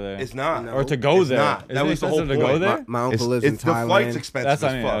 right, over there? It's not. No. Or to go It's there? not. Isn't That it was the whole expensive to go point. there? My uncle lives in The flight's Thailand. expensive That's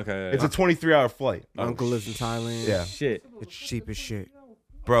what I as mean, fuck. okay, It's a 23-hour flight. My uncle lives in Thailand. Yeah. Shit. It's cheap as shit.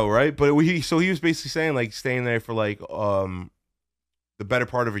 Bro, right? But he was basically saying like staying there for like the better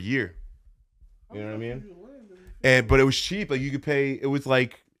part of a year. You know what I mean? But it was cheap. Like you could pay. It was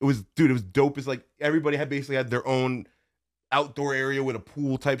dope. It's like everybody basically had their own outdoor area with a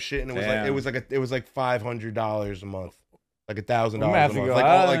pool type shit, and it was like $500 a month, like $1,000 a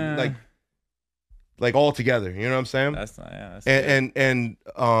month, like all together. You know what I'm saying? That's not. Yeah. That's And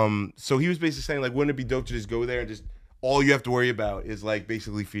so he was basically saying like, wouldn't it be dope to just go there and just all you have to worry about is like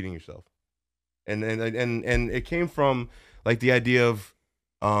basically feeding yourself, and it came from like the idea of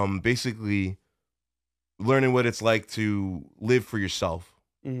basically learning what it's like to live for yourself.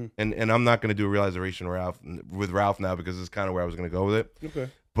 Mm-hmm. And I'm not going to do a realization with Ralph now because it's kind of where I was going to go with it. Okay.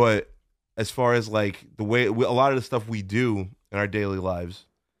 But as far as like the way a lot of the stuff we do in our daily lives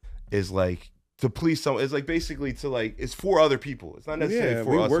is like to please someone. It's like basically to like it's for other people. It's not necessarily for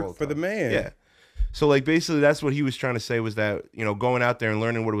we us. work all the for the time. man. Yeah. So like basically that's what he was trying to say was that, you know, going out there and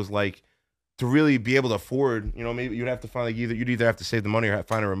learning what it was like to really be able to afford, you know, maybe you'd have to find like you'd either have to save the money or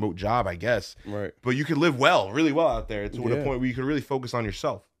find a remote job, I guess. Right. But you could live really well out there to the Yeah. point where you could really focus on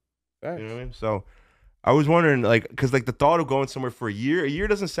yourself. Facts. You know what I mean? So I was wondering, like, because like the thought of going somewhere for a year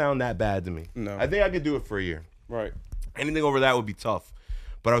doesn't sound that bad to me. No. I think I could do it for a year. Right. Anything over that would be tough.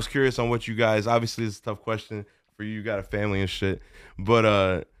 But I was curious on what you guys. Obviously, it's a tough question for you. You got a family and shit.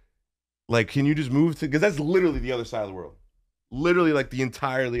 But like, can you just move to? Because that's literally the other side of the world. Literally, like the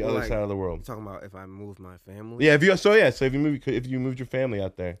entirely other side of the world. You talking about if I move my family? Yeah. So if you moved your family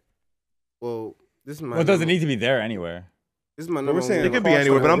out there. Well, this is my. Well, it doesn't need to be there anywhere. This is my We're number saying one. It could be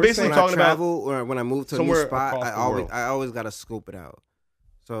anywhere, but I'm basically when I talking about travel or when I move to a new somewhere spot. across the world. I always gotta scope it out.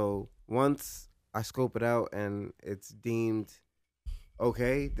 So once I scope it out and it's deemed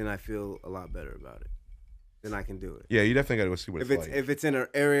okay, then I feel a lot better about it. Then I can do it. Yeah, you definitely got to go see what If it's it's like. if it's in an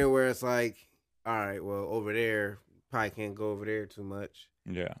area where it's like, all right, well over there, probably can't go over there too much.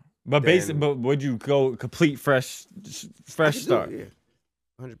 Yeah, but but would you go complete fresh start? Yeah,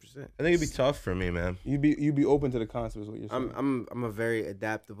 100%. I think it'd be tough for me, man. You'd be open to the concept. Is what you're saying. I'm a very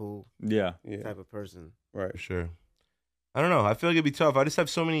adaptable Yeah. type of person. Right. For sure. I don't know. I feel like it'd be tough. I just have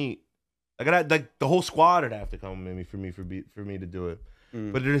so many. Like the whole squad would have to come with me for me to do it.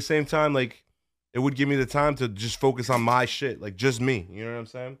 But at the same time, like it would give me the time to just focus on my shit, like just me. You know what I'm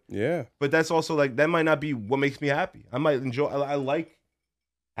saying? Yeah. But that's also like that might not be what makes me happy. I might enjoy. I like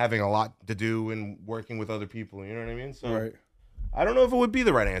having a lot to do and working with other people. You know what I mean? So Right. I don't know if it would be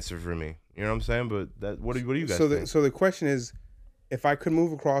the right answer for me. You know what I'm saying? But what do you guys think? So the question is, if I could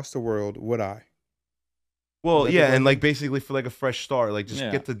move across the world, would I? Well, yeah, and like basically for like a fresh start, like just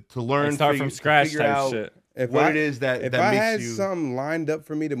Yeah. get to learn, Like start from scratch figure type out shit. It is that if that I makes had you. something lined up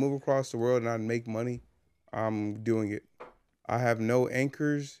for me to move across the world and I'd make money, I'm doing it. I have no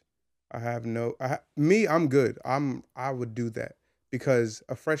anchors. I'm good. I would do that because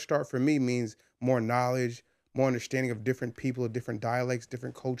a fresh start for me means more knowledge, more understanding of different people, different dialects,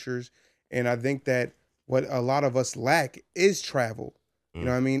 different cultures, and I think that what a lot of us lack is travel. You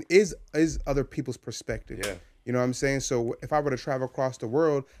know what I mean? Is other people's perspective. Yeah. You know what I'm saying? So if I were to travel across the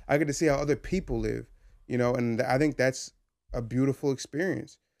world, I get to see how other people live, you know, and I think that's a beautiful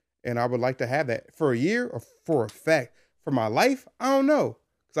experience. And I would like to have that for a year or for a fact. For my life, I don't know,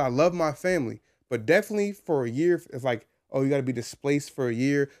 because I love my family. But definitely for a year, it's like, oh, you got to be displaced for a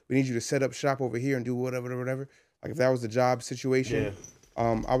year. We need you to set up shop over here and do whatever. Like if that was the job situation,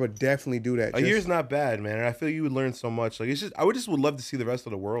 I would definitely do that. A year's not bad, man, and I feel you would learn so much. Like it's just, I would love to see the rest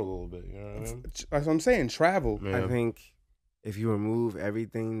of the world a little bit. You know what I mean? That's what I'm saying. Travel. Yeah. I think if you remove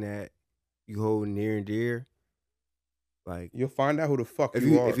everything that you hold near and dear, like You'll find out who the fuck if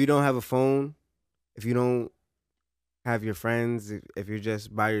you are. if you don't have a phone, if you don't have your friends, if you're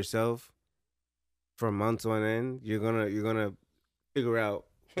just by yourself for months on end, you're gonna figure out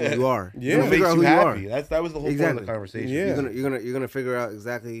who you are. Yeah. You're What gonna makes figure out you who happy? you are. That was the whole point Exactly. of the conversation. Yeah. You're gonna figure out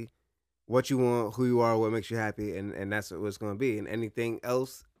exactly what you want, who you are, what makes you happy, and that's what it's gonna be. And anything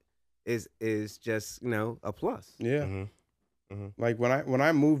else is just a plus. Yeah. Mm-hmm. Like when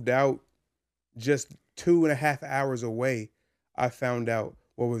I moved out just 2.5 hours away, I found out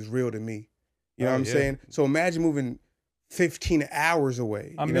what was real to me. You know what I'm saying? So imagine moving 15 hours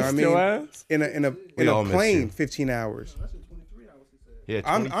away. I You know what I missed your mean? ass. In all a miss plane, you. 15 hours. Yeah,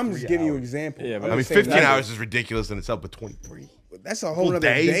 I'm just giving you an 23 hours. example. Yeah, I'm but I mean, just saying 15 that- hours is ridiculous in itself, but 23. That's a whole Full other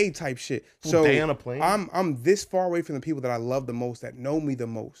day? day type shit. Full So day on a plane? I'm this far away from the people that I love the most, that know me the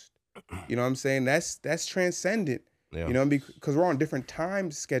most. You know what I'm saying? That's transcendent. Yeah. You know, because we're on different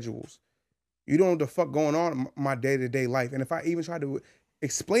time schedules. You don't know what the fuck going on in my day-to-day life. And if I even tried to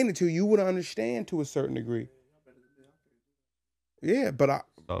explain it to you, you wouldn't understand to a certain degree. Yeah, but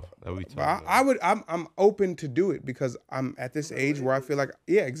Tough. That would be tough. But I'm open to do it because I'm at this age where I feel like,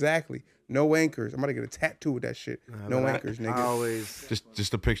 yeah, exactly. No anchors. I'm gonna get a tattoo with that shit. No But anchors, I nigga. always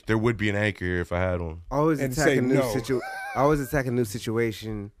just a picture. There would be an anchor here if I had one. And attack say a new no. I always attack a new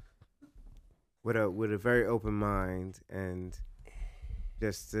situation with a very open mind and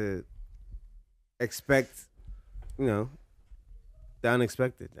just to expect, the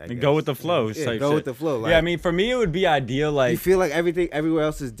unexpected. I And guess. go with the flow. Yeah, type go shit. with the flow. Yeah, I mean, for me, it would be ideal. Like, you feel like everything everywhere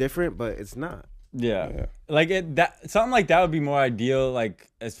else is different, but it's not. yeah. Like something like that would be more ideal. Like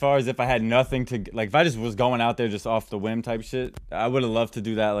as far as if I had nothing to like, if I just was going out there just off the whim type shit, I would have loved to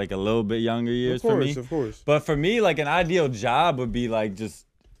do that like a little bit younger years for me. Of course. But for me, like an ideal job would be like just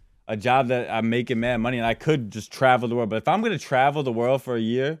a job that I'm making mad money and I could just travel the world. But if I'm gonna travel the world for a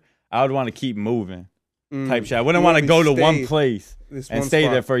year, I would want to keep moving. Type shit. I wouldn't You want to wanna go to stay one place this and one stay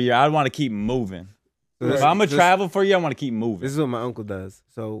spot. there for a year. I'd want to keep moving. So If this- I'm gonna this- travel for a year, I want to keep moving. This is what my uncle does.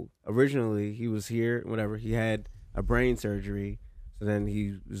 So originally he was here, whatever. He had a brain surgery, so then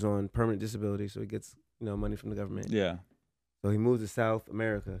he was on permanent disability, so he gets money from the government. Yeah. So he moved to South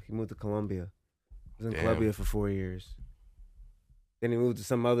America. He moved to Colombia. He was in Damn. Colombia for 4 years. Then he moved to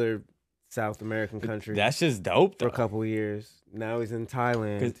some other South American country That's just dope for though. a couple of years. Now he's in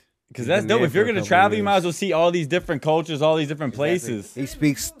Thailand. Because that's dope. If you're gonna travel, you might as well see all these different cultures, all these different places. He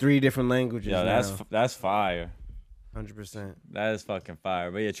speaks 3 different languages. Yeah, now. that's fire. 100%. That is fucking fire.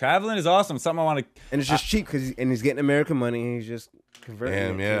 But yeah, traveling is awesome. Something I want to. And it's just cheap because he's getting American money and he's just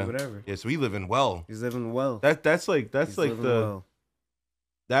converting it to whatever. Yeah, so he living well. He's living well. That's like the well.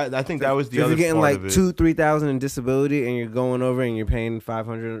 that I think that was the So other if you're getting part like of it. 2,000-3,000 in disability and you're going over and you're paying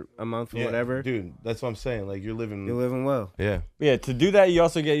 $500 a month or whatever, dude. That's what I'm saying. Like you're living well. Yeah. Yeah, to do that, you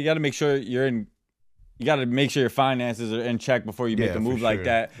got to make sure you got to make sure your finances are in check before you make a move like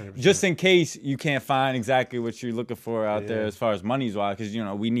that. 100%. Just in case you can't find exactly what you're looking for out there as far as money's wise, because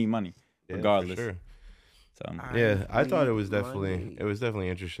we need money regardless. For sure. So yeah, I thought it was definitely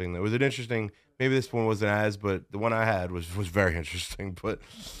interesting. It was an interesting. Maybe this one wasn't as, but the one I had was very interesting. But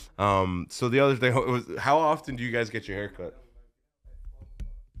so the other thing was, how often do you guys get your hair cut?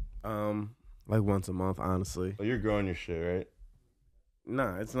 Like once a month, honestly. Well, you're growing your shit, right?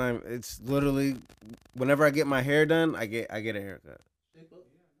 Nah, it's not. It's literally whenever I get my hair done, I get a haircut.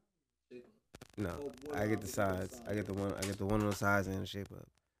 No, I get the sides. I get the one on the sides and the shape up.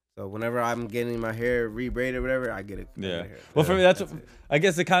 So whenever I'm getting my hair re-braided or whatever, I get it. Yeah. Well, for me, I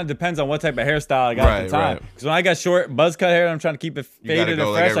guess it kind of depends on what type of hairstyle I got at the time. Because when I got short buzz cut hair, and I'm trying to keep it faded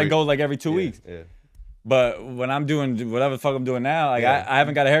and fresh. I go like every 2 weeks. Yeah. But when I'm doing whatever the fuck I'm doing now, like I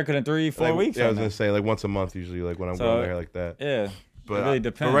haven't got a haircut in 3-4 weeks. Yeah, I was gonna say like once a month usually, like when I'm growing my hair like that. Yeah. But it really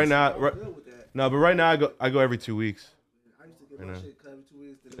depends. But right now, I go every 2 weeks. I used to get my shit cut every 2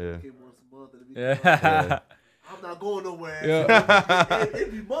 weeks. Then it became once a month. Yeah. I'm not going nowhere. Yeah.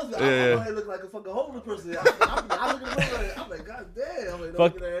 It'd be months. I look like a fucking homeless person. I look at the I'm like, God damn. I'm like,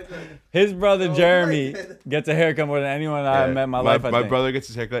 fuck. His brother Jeremy gets a haircut more than anyone I've met in my life. My brother gets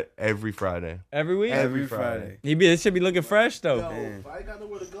his haircut every Friday. Every week? Every Friday. It should be looking fresh though. Yo, if I ain't got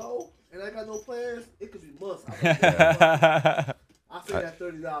nowhere to go and I ain't got no plans, it could be months. I say that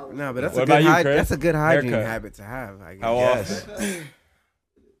 $30. No, but That's a good hygiene habit to have. I guess. How often?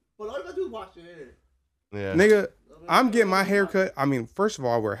 But all you gotta do is wash your hair. Yeah. Nigga, I'm getting my haircut. I mean, first of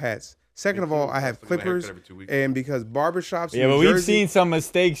all, I wear hats. Second of all, I have clippers, and because barbershops. Yeah, but we've seen some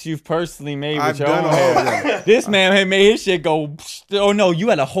mistakes you've personally made with your done own all of hair. them. This man had made his shit go. Oh no, you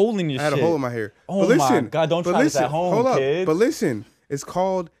had a hole in your shit. I had a hole in my hair. Oh but my listen, God, don't but try listen, this at home, hold up. kids. But listen, it's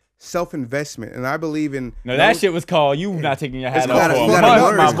called self-investment, and I believe in. No, that shit was called you not taking your hat It's off gotta- for you a gotta month,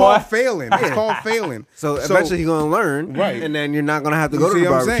 learn. my It's boy. called failing. It's called failing. So eventually you're gonna learn, Right. and then you're not gonna have to go to see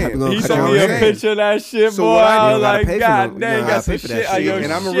the what I'm barbershop. saying? You're gonna He cut showed your me own a saying. hair. picture of that shit, So boy. what I I do, was you gotta like, pay for God them. You damn, you gotta got some pay for that shit on shit. your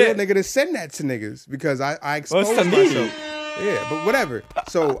And I'm a real shit. nigga to send that to niggas because I expose What's the need? myself. Yeah, but whatever.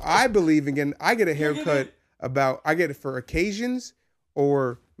 So I believe again. I get a haircut I get it for occasions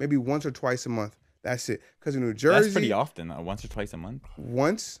or maybe once or twice a month. That's it. Because in New Jersey, That's pretty often, once or twice a month.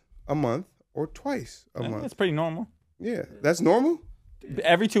 once a month or twice a month. That's pretty normal. Yeah, that's normal.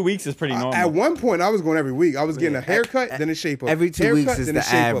 Every 2 weeks is pretty normal. At one point, I was going every week. I was getting a haircut, then a shape up. Every 2 Haircut, weeks is then the a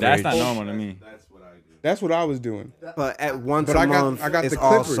shape up. That's not normal to me. That's what I was doing. But at once But a I got- month, I got it's the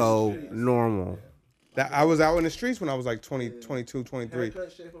clippers. also normal. That I was out in the streets when I was like 20, 22, 23.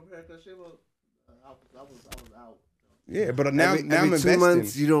 Haircut, shape up. I was out. Yeah, but now Every I'm 2 investing.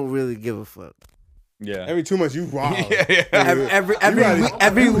 months, you don't really give a fuck. Yeah. Every 2 months, you wild.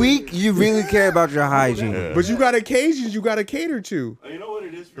 Every week, you really care about your hygiene. But you got occasions you got to cater to. You know what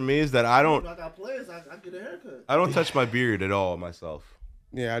it is for me is that I don't When I got plans, I get a haircut. I don't touch my beard at all myself.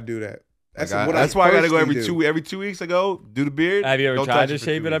 Yeah, I do that. That's, Like, what that's why I gotta go every personally do. every 2 weeks. I go do the beard. Have you ever Don't tried touch to it for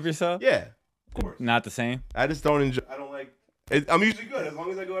shape 2 it up weeks. yourself? Yeah, of course. Not the same. I just don't enjoy. I don't like. I'm usually good as long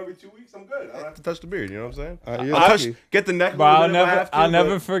as I go every 2 weeks. I'm good. I don't have to touch the beard. You know what I'm saying? You're I'll touch, lucky. get the neck. Bro, a little bit if I have to, I'll but-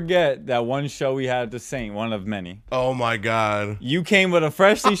 never forget that one show we had at the Saint, one of many. Oh my god. You came with a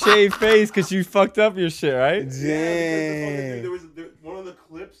freshly shaved face because you fucked up your shit, right? Dude, Damn. there was one of the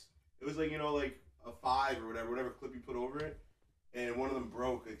clips. It was like like a 5 or whatever clip you put over it, and one of them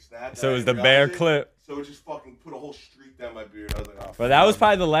broke, like snapped. So it was I the didn't bear realize it, clip. So it just fucking put a whole streak down my beard. I was like, oh. But that was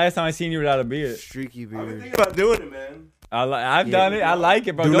probably the last time I seen you without a beard. Streaky I've been beard. thinking about doing it, man. I've done it. I like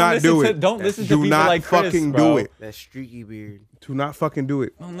it, bro. Do Don't not listen do to it. don't listen to Do people not like Chris, fucking bro. do it. That streaky beard. Do not fucking do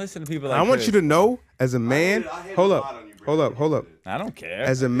it. Don't listen to people like I want Chris. you to know, as a man, I hit hold a up, lot on you, hold Brandon. up, hold up. I don't care.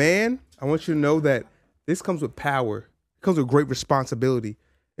 As a man, I want you to know that this comes with power. It comes with great responsibility.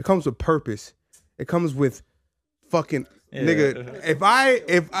 It comes with purpose. It comes with fucking nigga. If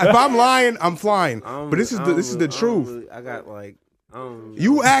I'm lying, I'm flying. But this is the truth. I got like,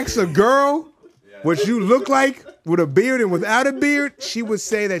 You ask a girl what you look like with a beard and without a beard, she would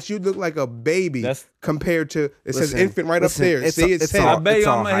say that you look like a baby compared to, it says infant right up there. See, it says. I bet you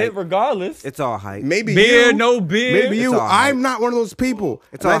I'm going to hit regardless. It's all hype. Maybe beard, you. no beard. Maybe you. I'm not one of those people.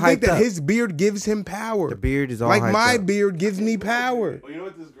 It's all I think hyped that up. his beard gives him power. The beard is all like hyped my up. beard gives me power. Well, you know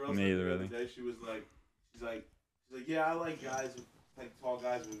what this girl said the other day? She was like, she's like, yeah, I like guys, like tall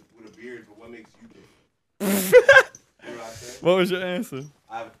guys with a beard, but what makes you big? You know what I said? What was your answer?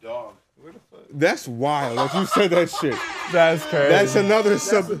 I have a dog. That's wild that you said that shit. That's crazy. That's another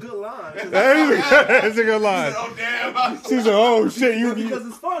That's a good line. That's a good line. Oh damn! She said, "Oh shit, Because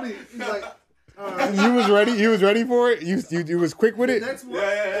it's funny. He's like, you was ready. You was ready for it. You was quick with it. next one.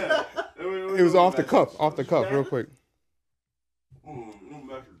 Yeah. It was off the cuff, real quick. A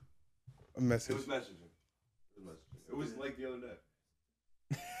It message. was messaging. It was like the other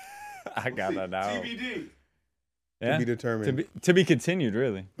day. I got that now. TBD. Yeah. To be determined. To be continued,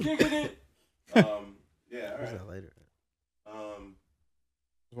 really. Yeah, all right. that later?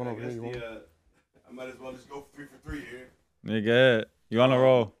 One I over guess here, I might as well just go 3 for 3 here. You good. You on a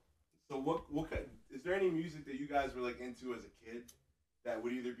roll. So what is there any music that you guys were like into as a kid that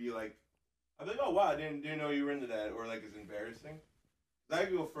would either be like, I'm like, oh wow, I didn't know you were into that, or like is embarrassing? I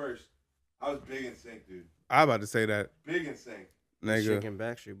can go first. I was big in sync, dude. I'm about to say that. Big in sync. Nigga. Chicken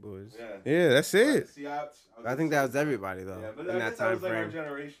Backstreet Boys. Yeah. Yeah, that's it. See, I think that was everybody though. Yeah, but in I that guess that time was like our frame.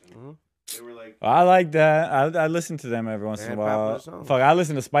 generation. Mhm. They were like, I like that. I listen to them every once They in a had while. popular songs. Fuck, I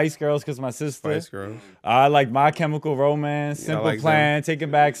listen to Spice Girls because my sister. Spice Girls. I like My Chemical Romance, Yeah, I Simple like Plan, Taking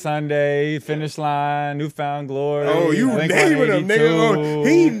Back Sunday, Finish Line, Newfound Glory. Oh, you naming them, nigga. Oh,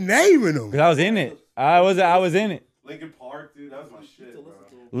 he naming them. Cause I was in it. I was in it. Linkin Park, dude. That was my shit, bro.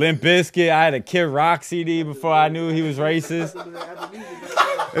 Limp Bizkit. I had a Kid Rock CD before I knew he was racist.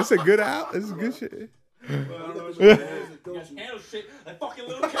 That's a good out. That's good shit.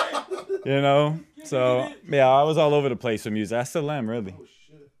 You know? So, yeah, I was all over the place with music. I still am, really.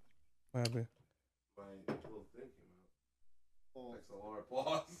 What happened? My little thing came out. XLR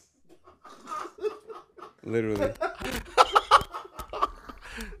pause. Literally.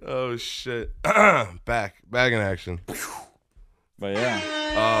 Oh shit! back in action. But yeah,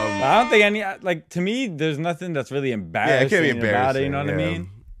 I don't think any like to me. There's nothing that's really embarrassing, Yeah, it can't be about it. You embarrassing, know what I yeah. mean?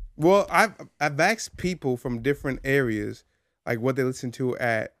 Well, I've asked people from different areas, like what they listened to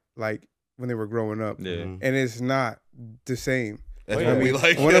at like when they were growing up, Yeah. and it's not the same. That's Oh, yeah. what we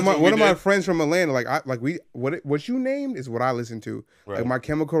like. One That's what we of my did. friends from Atlanta, what you named is what I listen to. Right. Like My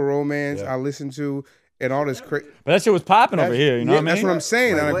Chemical Romance, Yeah. I listen to, and all this crazy. But that shit was popping over here. You know what I mean? That's what I'm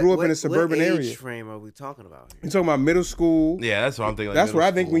saying. And I grew up in a suburban what age area. frame are we talking about here? You talking about middle school? Yeah, that's what I'm thinking. Like That's what I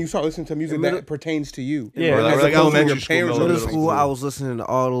middle think school. when you start listening to music that pertains to you. Yeah. Or like, As or like opposed to elementary your school, parents middle Middle school. school, I was listening to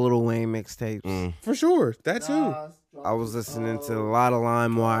all the Lil Wayne mixtapes. For sure, that too. I was listening to a lot of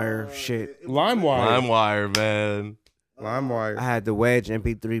LimeWire shit. LimeWire, LimeWire, man. LimeWire. I had the Wedge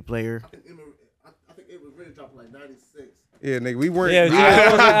MP3 player. I think it was really dropping like 96. Yeah, nigga, we weren't. Yeah, I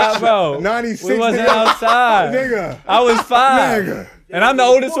wasn't out, bro. 96. We wasn't nigga. outside. Nigga. I was 5, Nigga. and I'm the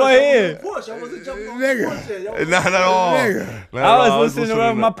oldest one here. Push, I wasn't jumping on Nigga. the push yet. Y'all was- Not at all. Nigga. Not at I all. was listening to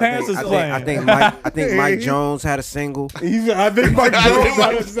whatever my parents was playing. I think Mike Jones had a single. I think Mike Jones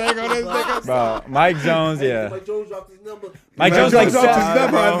had a saying on this nigga. Bro, Mike Jones, yeah. Mike Jones dropped his number. Mike Jones like dropped his seven,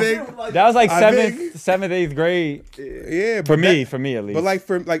 number, I bro. think. That was like I seventh, 8th grade Yeah, for but me that- at least. But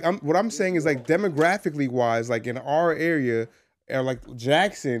like what I'm saying is like demographically wise, like in our area, or like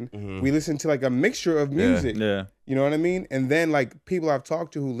Jackson, we listen to like a mixture of music. yeah. You know what I mean? And then like people I've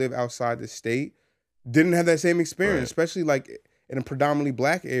talked to who live outside the state didn't have that same experience, Right. especially like in a predominantly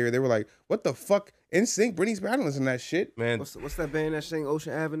black area. They were like, "What the fuck?" NSYNC, Britney Spears, I don't listen to that shit. Man, What's that band that sang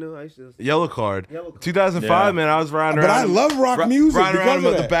Ocean Avenue? I used to listen. Yellow Card. Yellow Card. 2005, Yeah. man. I was riding But around. I love rock music Riding because around of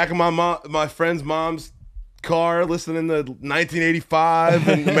at the that. back of my friend's mom's car, listening to 1985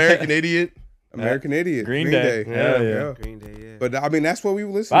 and American Idiot. American Idiot, Green Day. Hell yeah. Green Day, yeah. But I mean, that's what we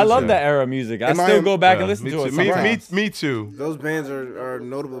were listening I to. love that era of music. I Am I- still go back and Yeah, listen me to too. it Me, sometimes. me too. Those bands are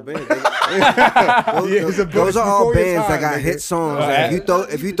notable bands. Those Those are all before your bands time, that got nigga. hit songs. Oh, And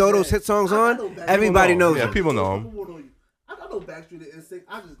if you throw those hit songs on, everybody knows Yeah, it. people know them. I know Backstreet and NSYNC.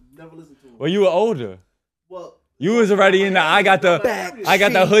 I just never listened to them. Well, you were older. Well, You was already in the I got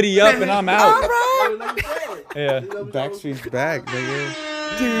the hoodie up and I'm out. Yeah. Backstreet's back, nigga.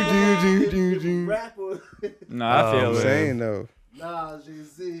 Rapper. No, I feel I'm it. saying though. Nas,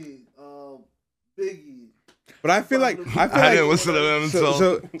 Jay-Z, Biggie. But I feel like I didn't listen to them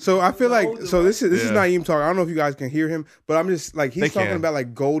so I feel like this is Yeah. Naeem talking. I don't know if you guys can hear him, but I'm just like They he's talking can. about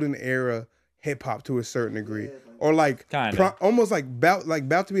like golden era hip hop to a certain degree, or like Kinda. almost like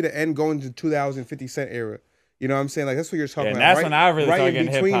about to be the end going to 2050 Cent era. You know what I'm saying? Like that's what you're talking Yeah, about. that's right, when I really right started in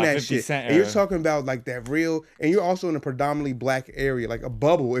getting between hip-hop, that 50 shit. Cent And you're era. talking about like that real, and you're also in a predominantly black area, like a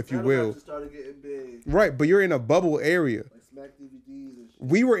bubble, if you will. Started getting big. Right, but you're in a bubble area. Like Smack DVDs and shit.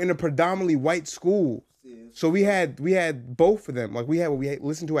 We were in a predominantly white school. So we had both of them. Like we had what we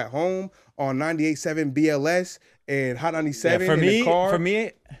listened to at home on 98.7 BLS and Hot 97 for in me, the car. for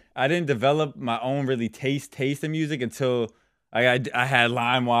me, I didn't develop my own really taste in music until I had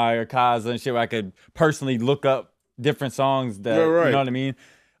LimeWire, Kazaa, and shit where I could personally look up different songs that Right. you know what I mean.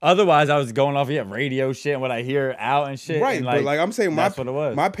 Otherwise, I was going off radio shit and what I hear out and shit. Right, and but like I'm saying, that's what it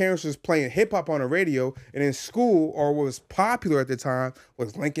was. My parents was playing hip hop on the radio, and in school, or what was popular at the time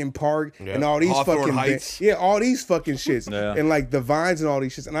was Linkin Park and all these Hawthorne fucking Heights. all these fucking shits, Yeah. and like the Vines and all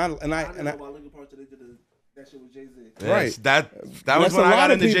these shits, and I I didn't know about Linkin Park till they did that shit with Jay-Z. Yes, Right. That That's was a when I lot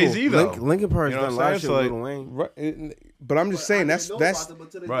got of into people. Jay-Z though. Linkin Park's You know done a what lot I'm of shit saying? with Lil Wayne. right, but I'm just saying that's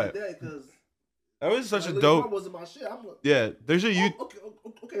Right. That was such a Linkin dope. Park wasn't my shit. I'm like, Yeah, there's a you.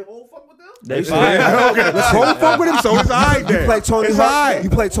 okay, whole fuck with them. They Yeah, okay, let's hold fuck with him. So it's alright You then. play Tony It's Hawk. alright. You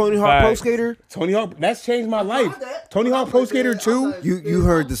play Tony Hawk Pro Facts. Skater. Tony Hawk, that's changed my life. that. Tony Hawk Pro Skater 2. You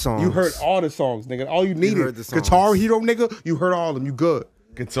heard the songs. You heard all the songs, nigga. All you needed. heard the songs. Guitar Hero, nigga. You heard all of them. You good.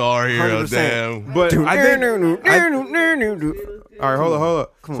 Guitar Hero, 100%. damn. But I think. All All right, hold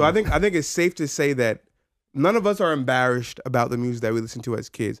on. So I think it's safe to say that none of us are embarrassed about the music that we listen to as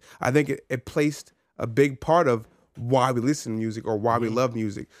kids. I think it placed a big part of why we listen to music or why we love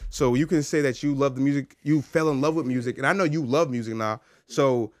music. So you can say that you love the music, you fell in love with music, and I know you love music now.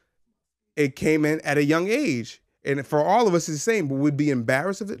 So it came in at a young age. And for all of us, it's the same, but we'd be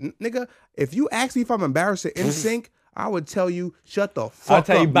embarrassed of it. Nigga, if you ask me if I'm embarrassed of NSYNC, I would tell you, shut the fuck up, I'll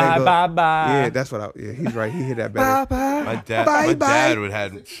tell you bye, nigga. bye, bye. Yeah, that's what yeah, he's right. He hit that better. My dad would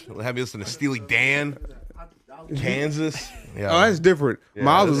have me listen to Steely Dan, Kansas. Yeah. Oh, that's different. Yeah,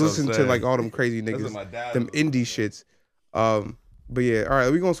 Miles was that's what I'm listening to saying. like all them crazy That's niggas, what my dad them was. indie shits. But yeah, all right,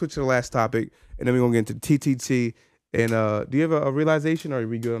 we're gonna switch to the last topic, and then we're gonna get into TTT. And do you have a realization, or are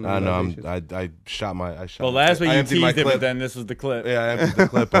we good on the I know. realization? I shot my. Well, last week I you emptied my teased it, clip. but then this was the clip. Yeah, I emptied the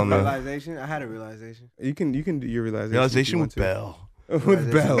clip on the Realization. I had a realization. You can do your realization. if you realization want with to. Bell.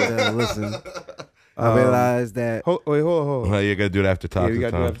 With Bell. Listen, I realized that. Hold on. Well, you gotta do it after Yeah, talk we got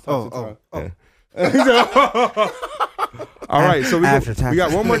to time. do after talk. Oh. All right, so we After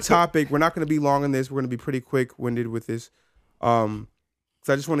got one more topic. We're not going to be long on this. We're going to be pretty quick-winded with this. So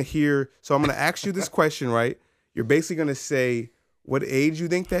I just want to hear. So I'm going to ask you this question, right? You're basically going to say what age you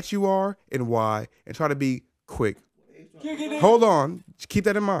think that you are and why, and try to be quick. Hold on. Keep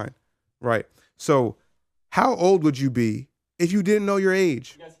that in mind. Right. So how old would you be if you didn't know your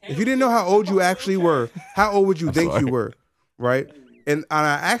age? If you didn't know how old you actually were, how old would you think you were? Right. And I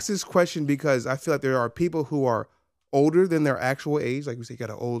ask this question because I feel like there are people who are older than their actual age. Like we say, you got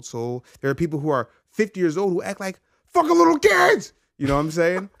an old soul. There are people who are 50 years old who act like fucking little kids. You know what I'm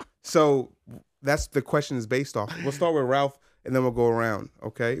saying? So that's the question is based off. We'll start with Ralph and then we'll go around.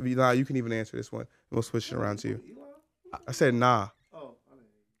 Okay. If you can even answer this one. We'll switch it around to you. I said nah.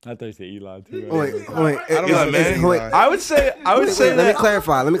 I thought you said Elon too. Wait. I don't Yeah, know, man. wait. I would say Let me that.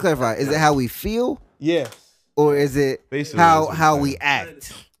 clarify. Is it how we feel, Yes. or is it Basically, that's what how I'm we saying.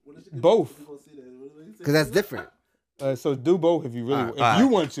 act? Both. Because that's different. So do both if you really if Alright. you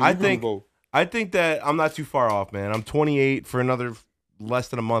want to. I You can think- do both. I think that I'm not too far off, man. I'm 28 for another less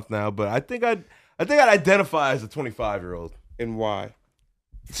than a month now, but I think I'd identify as a 25-year-old. And why?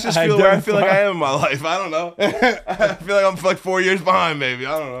 It's just feel where I feel like I am in my life. I don't know. I feel like I'm like 4 years behind, maybe.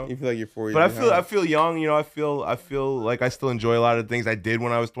 I don't know. You feel like you're 4 years But behind. I feel young. You know, I feel like I still enjoy a lot of the things I did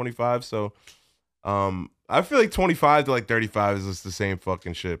when I was 25. So, I feel like 25 to like 35 is just the same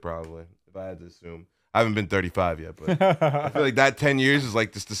fucking shit, probably. If I had to assume, I haven't been 35 yet, but I feel like that 10 years is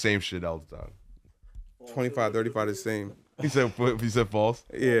like just the same shit all the time. 25, 35 is the same. He said false.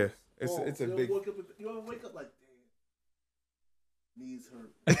 Yeah. It's a big. You don't wake up like, damn, knees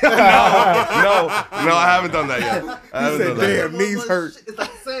hurt. No, I haven't done that yet. I haven't done that yet. Damn, knees hurt. It's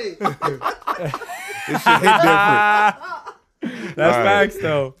like the same. This shit hit different. That's All right. facts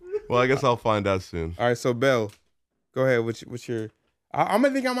though. Well, I guess I'll find out soon. All right, so Bell, go ahead. What's your? I'm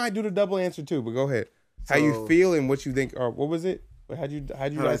gonna think I might do the double answer too, but go ahead. How you So- feel and what you think, or what was it? How'd you How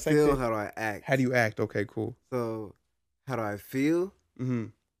do I dissect feel? it? How do I act? How do you act? Okay, cool. So, how do I feel? Mm-hmm.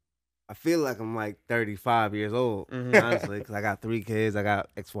 I feel like I'm like 35 years old, Mhm. honestly, because I got 3 kids. I got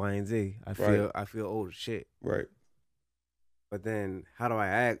X, Y, and Z. I feel old as shit. Right. But then, how do I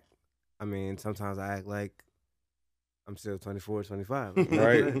act? I mean, sometimes I act like I'm still 24, 25.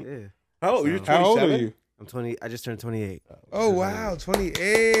 Right. Yeah. How old? You're So- 27? How old are you? I'm 20. I just turned 28. Oh wow,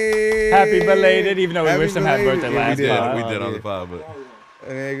 28. Happy belated, even though we Happy wished him happy belated. birthday Yeah, last we did. pod. We did on Yeah. the pod, but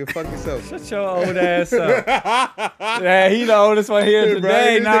Nigga, fuck yourself. Shut your old ass up. Yeah, he the oldest one here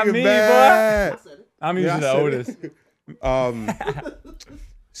today, This not nigga me, bad. boy. I'm Yeah, usually I the said oldest.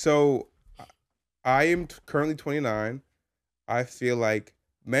 So I am currently 29. I feel like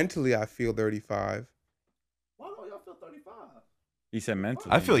mentally I feel 35. Why don't y'all feel 35? He said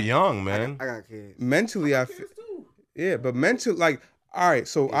mentally. I feel young, man. I got kids. Mentally I feel Kids too. yeah, but mentally like all right,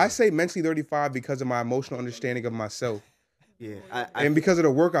 so I say mentally 35 because of my emotional understanding of myself. Yeah, And because of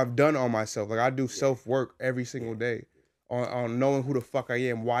the work I've done on myself. Like I do self-work every single day on knowing who the fuck I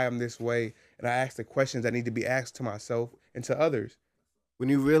am, why I'm this way, and I ask the questions that need to be asked to myself and to others. when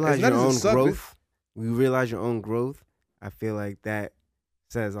you realize It's your not as a own suck, growth, when you realize your own growth, I feel like that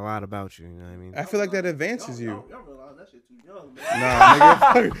says a lot about you. You know what I mean? I feel like that advances you. Y'all realize that shit too young, man.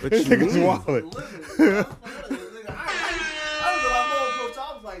 Nah, nigga. What This you nigga's mean? wild. I was like,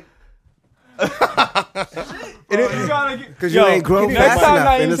 I was like, Because you ain't grown Next fast time enough,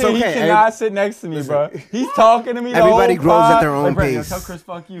 I and ain't it's say he okay. cannot sit next to me, bro. He's talking to me. Everybody the whole grows at time. their own Like, Brandon, pace. Tell Chris,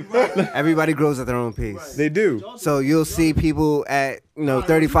 fuck you. Everybody grows at their own pace. They do. So you'll see people at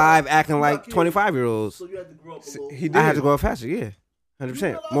 35 acting like 25-year-olds. so you had to grow up a little. He did. I had to grow up faster. Yeah,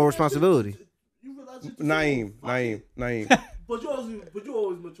 100%. More responsibility. You realize you Naeem. But you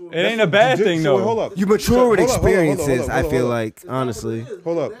always mature. It ain't a bad thing, So though. hold up. You mature with Hold up, hold up, hold up, experiences. hold up, I feel hold up. like honestly,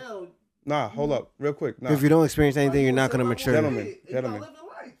 Hold up. Nah, hold up. Real quick. Nah. if you don't experience anything, you're not gonna mature. Gentlemen.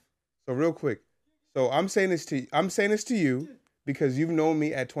 So real quick. So I'm saying this to you because you've known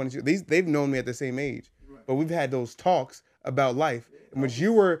me at 22. They've known me at the same age. But we've had those talks about life in which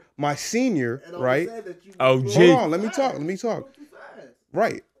you were my senior, right? Oh, Hold gee. on, let me talk.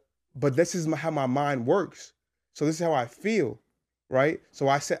 Right. But this is how my mind works. So this is how I feel, right? So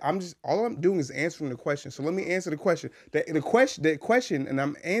I said, all I'm doing is answering the question. So let me answer the question. The question, and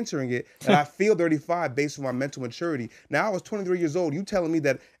I'm answering it, and I feel 35 based on my mental maturity. Now I was 23 years old. You telling me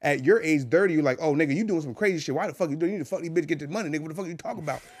that at your age 30, you're like, oh, nigga, you doing some crazy shit. Why the fuck you doing? You need to fuck these bitch, get this money, nigga. What the fuck you talking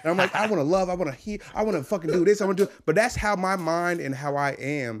about? And I'm like, I want to love, I want to hear, I want to fucking do this, I want to do. But that's how my mind and how I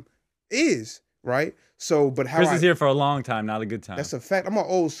am is, right? So, but how Chris is here for a long time, not a good time. That's a fact. I'm an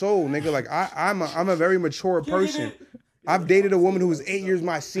old soul, nigga. Like I'm a very mature person. I've dated a woman who was 8 years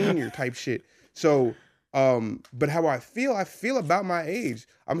my senior type shit. So, but how I feel about my age.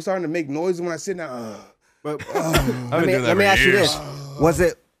 I'm starting to make noises when I sit down. But let me ask you this: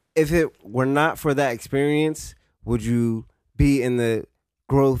 if it were not for that experience, would you be in the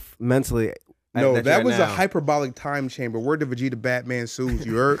growth mentally? No, that was a hyperbolic time chamber. Word to Vegeta Batman sues.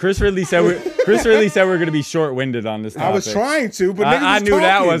 You heard? Chris really said we're gonna be short-winded on this topic. I was trying to, but niggas was I knew talking.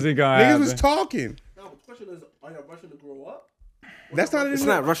 that wasn't gonna Niggas was happen. talking. Now the question is, are y'all rushing to grow up? That's not. It's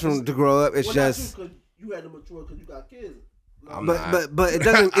not rushing to grow up. It's Well, just. not you had to mature because you got kids. But it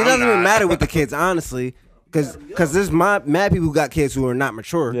doesn't even matter with the kids, honestly, because there's mad people who got kids who are not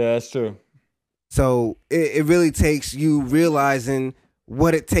mature. Yeah, that's true. So it really takes you realizing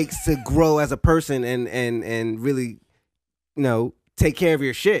what it takes to grow as a person and really, take care of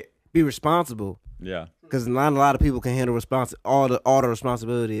your shit. Be responsible. Yeah. Because not a lot of people can handle all the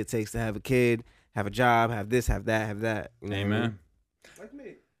responsibility it takes to have a kid, have a job, have this, have that, have that. You know what I mean? Amen. Like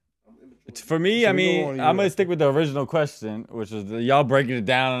me. For me, I mean, I'm gonna stick with the original question, which is y'all breaking it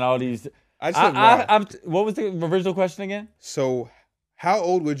down and all these. I said why. What was the original question again? So, how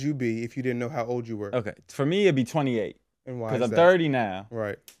old would you be if you didn't know how old you were? Okay, for me it'd be 28 And why? because is I'm that? 30 now,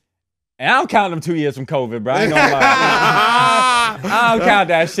 Right. and I don't count them 2 years from COVID, bro. I ain't gonna lie. I don't count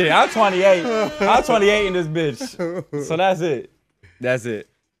that shit. I'm 28. I'm 28 in this bitch. So that's it. That's it.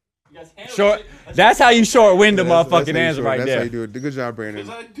 Short. That's how you short wind the motherfucking answer right That's there. how you do it. Good job, Brandon.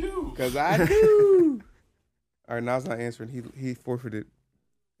 Because I I do. do. All right, Now's not answering. He forfeited.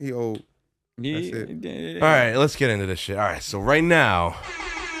 He owed. Yeah. All right, let's get into this shit. All right, so right now,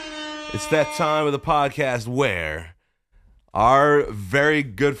 it's that time of the podcast where our very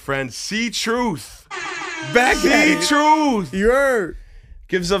good friend C-Truth, C-Truth, You heard.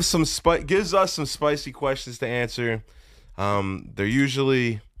 gives us some spicy questions to answer. They're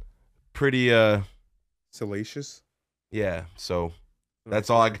usually pretty Salacious. yeah. So that's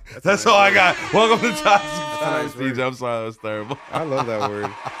all I got. Welcome to Toxic Times, word. DJ. I'm sorry, that was terrible. I love that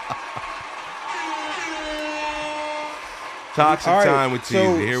word. Toxic All right, Time with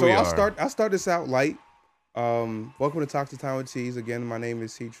Teasy. Here we I'll are. I'll start this out light. Welcome to Toxic Time with Tease. Again, my name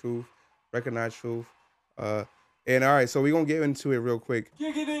is C-Truth. Recognize Truth. And all right, so we're gonna get into it real quick.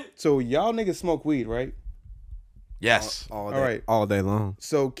 So y'all niggas smoke weed, right? Yes. All right. all day long.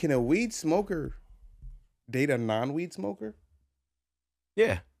 So can a weed smoker date a non-weed smoker?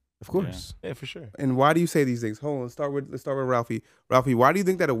 Yeah. Of course. Yeah, for sure. And why do you say these things? Hold on, let's start with Ralphie. Ralphie, why do you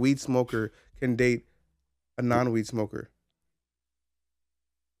think that a weed smoker can date a non-weed smoker?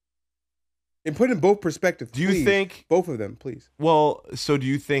 And put in both perspectives. Do you please. think both of them, please? Well, so do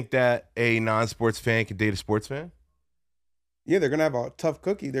you think that a non-sports fan can date a sports fan? Yeah, they're gonna have a tough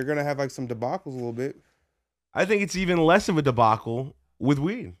cookie. They're gonna have like some debacles a little bit. I think it's even less of a debacle with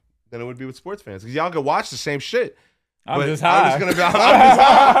weed than it would be with sports fans because y'all can watch the same shit. I'm just high. I'm just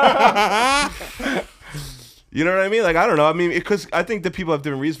high. You know what I mean? Like, I don't know. I mean, because I think that people have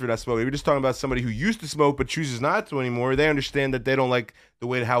different reasons for that smoke. We're just talking about somebody who used to smoke but chooses not to anymore. They understand that they don't like the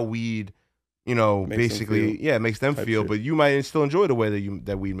way how weed, basically, it makes them feel. Shit. But you might still enjoy the way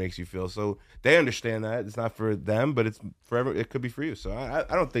that weed makes you feel. So they understand that it's not for them, but it's forever. It could be for you. So I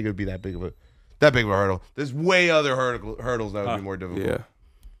don't think it would be that big of a hurdle. There's way other hurdles that would be more difficult. Yeah.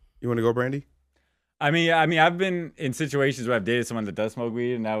 You want to go, Brandy? I mean, I've been in situations where I've dated someone that does smoke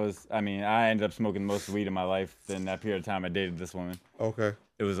weed, and I ended up smoking the most weed in my life in that period of time I dated this woman. Okay.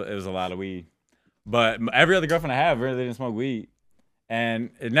 It was a lot of weed, but every other girlfriend I have really didn't smoke weed,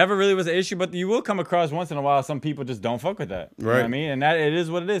 and it never really was an issue. But you will come across once in a while some people just don't fuck with that. You know what I mean? And that it is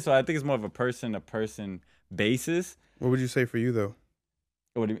what it is. So I think it's more of a person to person basis. What would you say for you though?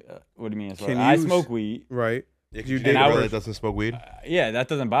 What do you mean? So I smoke weed, right? Yeah, you date a girl that doesn't smoke weed? Yeah, that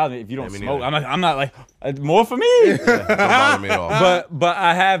doesn't bother me if you don't smoke. Neither. I'm not like more for me. Don't bother me at all. But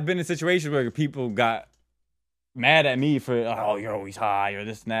I have been in situations where people got mad at me for you're always high or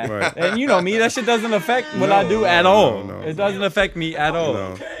this and that. Right. And you know me, that shit doesn't affect what I do at all. No, it doesn't affect me at all.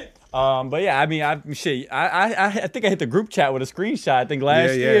 No. But yeah, I mean, I think I hit the group chat with a screenshot. I think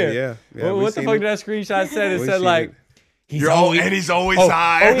last year. Yeah. What the fuck did that screenshot say? It said like. He's always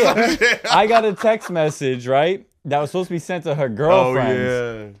high. Oh, yeah. I got a text message, right? That was supposed to be sent to her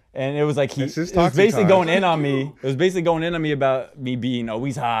girlfriend. And it was like it was basically going in on me. It was basically going in on me about me being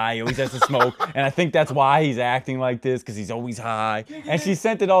always high, always has to smoke. And I think that's why he's acting like this, because he's always high. And she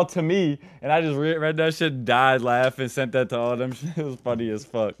sent it all to me. And I just read that shit, died laughing, sent that to all of them. It was funny as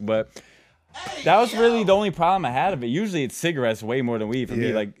fuck. But that was really the only problem I had of it. Usually it's cigarettes way more than weed for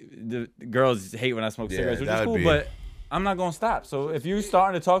me. Like the girls hate when I smoke cigarettes, which is cool, but I'm not gonna stop. So if you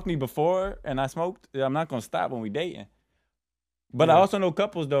starting to talk to me before and I smoked, I'm not gonna stop when we dating. But I also know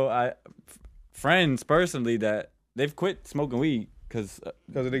couples though, friends personally that they've quit smoking weed because of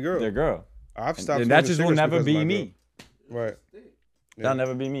their girl. Their girl. I've stopped. And that just will never be me. Right. That'll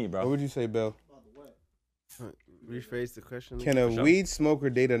never be me, bro. What would you say, Bill? Rephrase the question. Can a weed smoker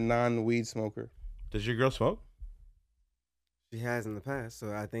date a non-weed smoker? Does your girl smoke? She has in the past,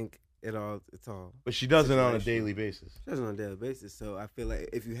 so I think it's all. But she doesn't on a daily basis. She doesn't on a daily basis, so I feel like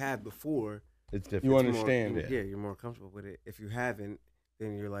if you have before, it's different. You understand it. Yeah, you're more comfortable with it. If you haven't,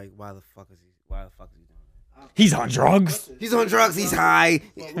 then you're like, why the fuck is he doing that? He's on drugs. He's on drugs. He's high.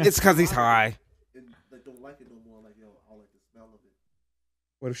 It's because he's high. And like don't like it no more. Like, yo, I don't like the smell of it.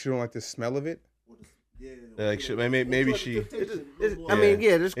 What if she don't like the smell of it? Yeah. Like maybe she. I mean,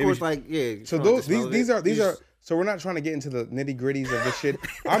 yeah. There's of course like So these are. So we're not trying to get into the nitty gritties of this shit.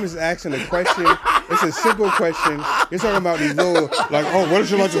 I'm just asking a question. It's a simple question. You're talking about these little like, what if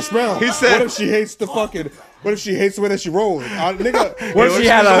she likes the smell? He said, what if she hates the fucking? What if she hates the way that she rolls? Nigga, what if she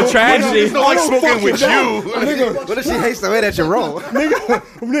had a tragedy? It's not like smoking with you. Nigga, what if she hates the way that you roll?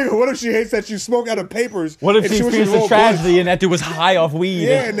 nigga, what if she hates that you smoke out of papers? What if she experienced a tragedy and that dude was high off weed?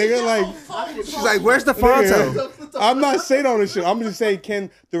 Yeah, nigga, like she's like, where's the Fonto? I'm not saying all this shit. I'm just saying,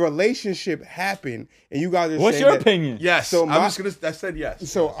 can the relationship happen? And you guys are What's saying your opinion? Yes. So I said yes.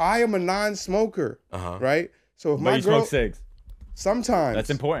 So I am a non-smoker, right? So if but my you girl smoke cigs. Sometimes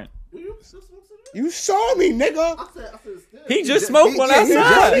that's important. You saw me, nigga. I said he just smoked one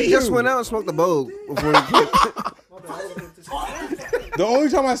outside. He just went out and smoked the bowl before he quit. The only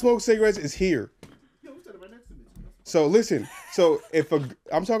time I smoke cigarettes is here. So listen. So if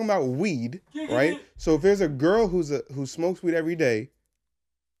I'm talking about weed, right? So if there's a girl who smokes weed every day,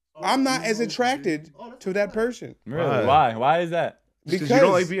 I'm not as attracted to that person. Really? Why? Why is that? Because you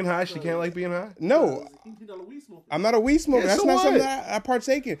don't like being high, she can't like being high? No. I'm not a weed smoker. That's not something that I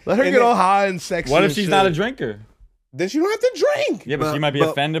partake in. Let her get all high and sexy. What if she's not a drinker? Then she don't have to drink. Yeah, but she might be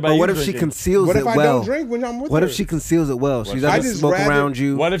offended by you. What if drinking. she conceals it well? What if I don't drink when I'm with her? What if she conceals it well? She doesn't smoke around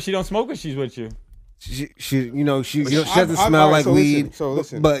you. What if she don't smoke when she's with you? She doesn't smell like weed.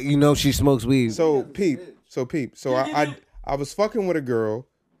 Listen. But she smokes weed. So peep. So I was fucking with a girl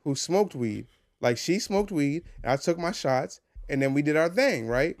who smoked weed. Like she smoked weed, and I took my shots, and then we did our thing,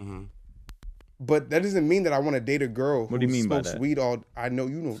 right? Mm-hmm. But that doesn't mean that I want to date a girl who smokes weed all. I know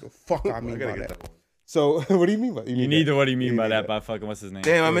you know the fuck I mean by that. So what do you mean by you need the what do you mean by that? By fucking what's his name?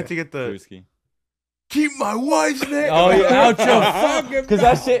 Damn, I meant to get the. keep my wife's name. Oh yeah, out your fucking. Because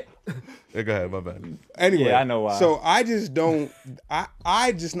that shit. Yeah, go ahead, my bad. Anyway, Yeah, I know why. So I just don't.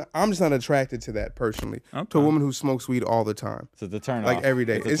 I'm just not attracted to that personally. To a woman who smokes weed all the time, So the turn like off. every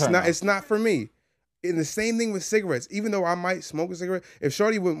day. a It's turn not. off. It's not for me. And the same thing with cigarettes. Even though I might smoke a cigarette, if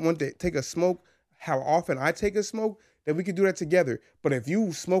Shorty would want to take a smoke, how often I take a smoke, then we could do that together. But if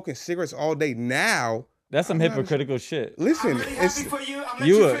you smoking cigarettes all day now, That's some hypocritical shit. listen, it's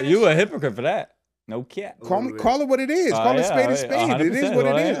You a hypocrite for that. No cap. call it what it is. Call it yeah, spade a spade. It is 100% what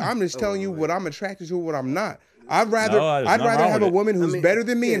it what I is. am. I'm just telling you what I'm attracted to, what I'm not. I'd rather there's nothing wrong have a with it. woman who's better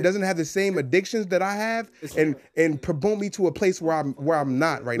than me and doesn't have the same addictions that I have, and promote me to a place where I'm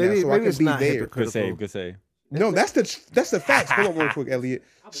not right now, so I can be there. Good save. Good save. No, that's the facts. Hold on real quick, Elliot.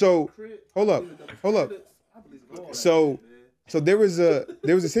 So hold up. So there was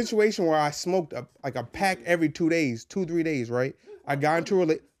a situation where I smoked like a pack every 2 days, 2-3 days, right? I got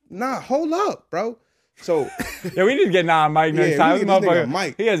into hold up, bro. So Yeah, we need to get Mike next Yeah, time. we This need to get this nigga motherfucker,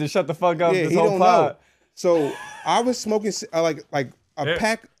 Mike. he hasn't shut the fuck up yeah, this he whole don't pod. know. So I was smoking like a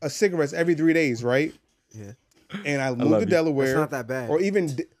pack of cigarettes every 3 days, right? Yeah. And I love moved to you. Delaware. That's not that bad. Or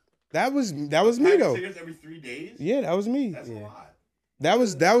even that was me though. Cigarettes every 3 days? Yeah, that was me. That's a lot. That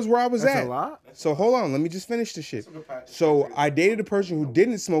was where I was That's at. a lot. So hold on, let me just finish the shit. So I dated a person who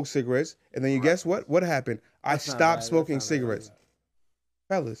didn't smoke cigarettes, and then you guess what? What happened? I stopped smoking cigarettes.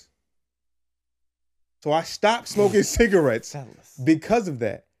 Fellas. So I stopped smoking cigarettes because of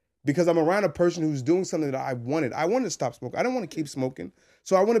that. Because I'm around a person who's doing something that I wanted. I wanted to stop smoking. I don't want to keep smoking.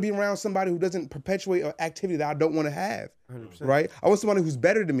 So I want to be around somebody who doesn't perpetuate an activity that I don't want to have. 100%. Right? I want somebody who's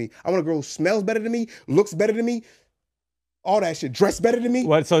better than me. I want a girl who smells better than me, looks better than me, all that shit, dress better than me.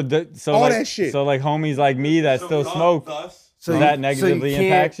 What? So All like, that shit. So like homies like me that still smoke. So Does that negatively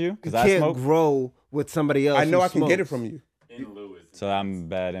impact you? You Because I can't smoke. grow with somebody else. I know who I can get it smokes. from you. So I'm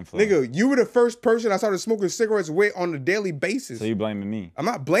bad influence. Nigga, you were the first person I started smoking cigarettes with on a daily basis. So you blaming me? I'm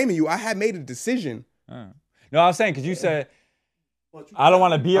not blaming you. I had made a decision. No, I was saying because you said I don't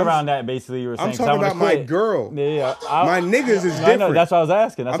want to be around that. Basically, you were saying. I'm 'cause I talking wanna about my quit. girl. Yeah, My niggas is No, different. that's what I was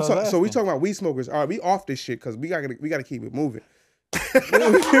asking. That's what I was So we asking. talking about weed smokers. All right, we off this shit because we gotta keep it moving. we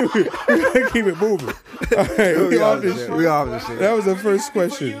gotta keep it moving. All right, we off this shit. We off this shit. That was the first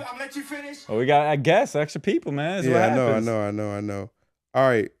question. Well, we got, I guess, extra people, man. That's what Yeah, happens. I know. All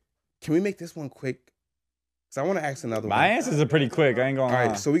right, can we make this one quick? Cause I want to ask another one. My answers are pretty quick. I ain't going. All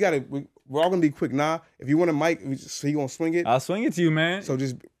right, so we're all gonna be quick. Nah, if you want a mic, so you gonna swing it. I'll swing it to you, man. So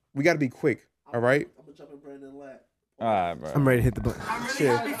we gotta be quick. All right. I'm gonna jump in Brandon's lap. All right, bro. I'm ready to hit the button.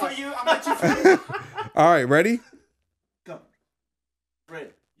 All right, ready? Come.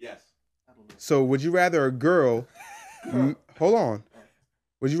 Brandon. Yes. So would you rather a girl? Hold on.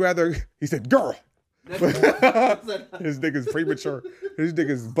 Would you rather? He said, "Girl." His nigga's premature. His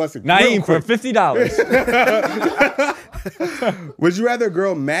nigga's busting. Naeem for $50. Would you rather a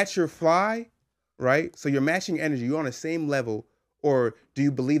girl match your fly, right? So you're matching energy. You're on the same level, or do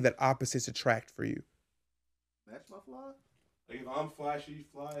you believe that opposites attract for you? Match my fly? Like if I'm flashy, you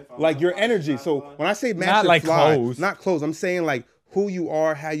fly. If I'm Like not your flashy, energy. I So fly. when I say match Not your like fly, clothes. not clothes. I'm saying like who you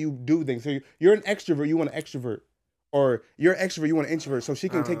are, how you do things. So you're an extrovert. You want an extrovert. Or you're an extrovert, you want an introvert, so she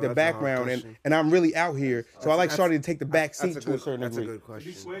can take the that's a hard background, question. and I'm really out here. So I like Shawty to take the back seat That's to a certain That's a degree. good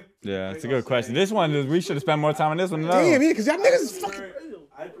question. Quick, Yeah, it's a good question. This one, we should have spent more time on this one. Damn, yeah, because y'all niggas is fucking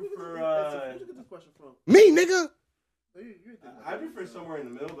I prefer. Where'd you get this question from? me, nigga. I prefer somewhere in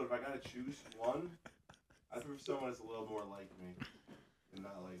the middle, but if I gotta choose one, I prefer someone that's a little more like me than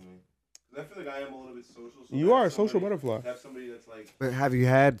not like me. 'Cause I feel like I am a little bit social. So You to are have a social somebody- butterfly. to Have somebody that's like But have you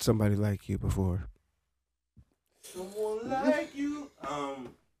had somebody like you before? someone like you. I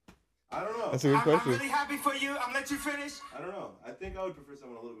don't know. That's a good question. happy for you. I'm let you finish. I don't know. I think I would prefer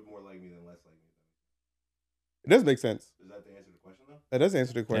someone a little bit more like me than less like me. It does make sense. Is that the answer to the question though? That does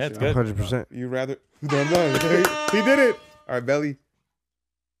answer the question. Yeah, it's good. 100%. You rather? Done. He did it. All right, Belly.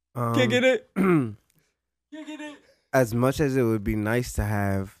 Kick it. As much as it would be nice to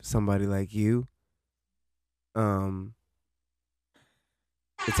have somebody like you,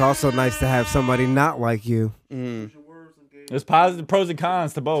 it's also nice to have somebody not like you. Mm. There's positive pros and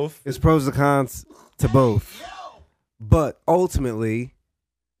cons to both. There's pros and cons to both. But ultimately,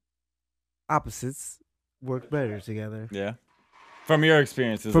 opposites work better together. Yeah. From your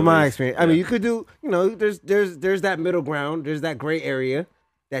experiences. From at my least. experience. I mean, you could do, there's that middle ground, there's that gray area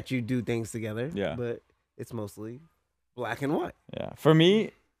that you do things together. Yeah. But it's mostly black and white. Yeah. For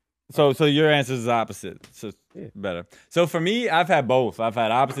me, so your answer is opposite. So better. So for me, I've had both. I've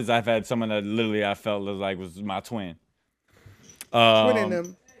had opposites. I've had someone that literally I felt was my twin. Twinning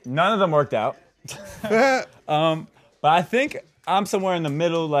them. None of them worked out. But I think I'm somewhere in the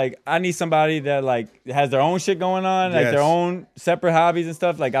middle. Like, I need somebody that like has their own shit going on, like Yes. their own separate hobbies and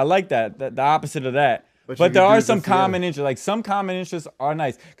stuff. Like, I like that. The opposite of that. But But you there can are do some this together. common interests. Like, some common interests are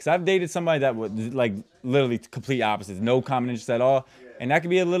nice. Because I've dated somebody that would like literally complete opposites, no common interests at all, and that could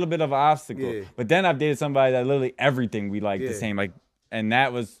be a little bit of an obstacle. Yeah. But then I've dated somebody that literally everything we like the Yeah. same. Like, and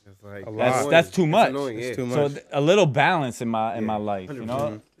that was It's like, lot. that's too much. annoying, yeah. It's too So much. a little balance in my life, you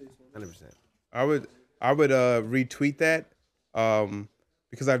know. 100%. I would retweet that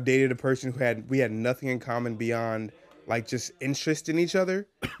because I've dated a person who we had nothing in common beyond like just interest in each other.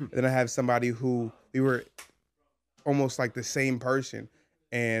 And then I have somebody who we were almost like the same person,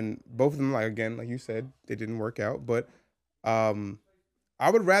 and both of them, like again, like you said, they didn't work out. But I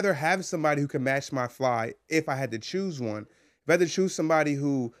would rather have somebody who can match my fly if I had to choose one. If I had to choose somebody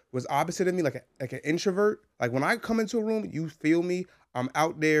who was opposite of me, like an introvert, like when I come into a room, you feel me. I'm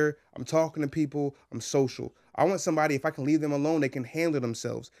out there. I'm talking to people. I'm social. I want somebody, if I can leave them alone, they can handle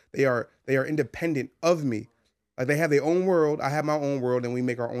themselves. They are independent of me. Like they have their own world. I have my own world, and we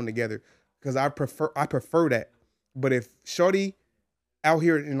make our own together. Because I prefer that. But if shorty out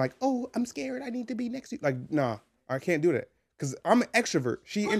here and like, oh, I'm scared, I need to be next to you. Like, nah, I can't do that. Because I'm an extrovert. She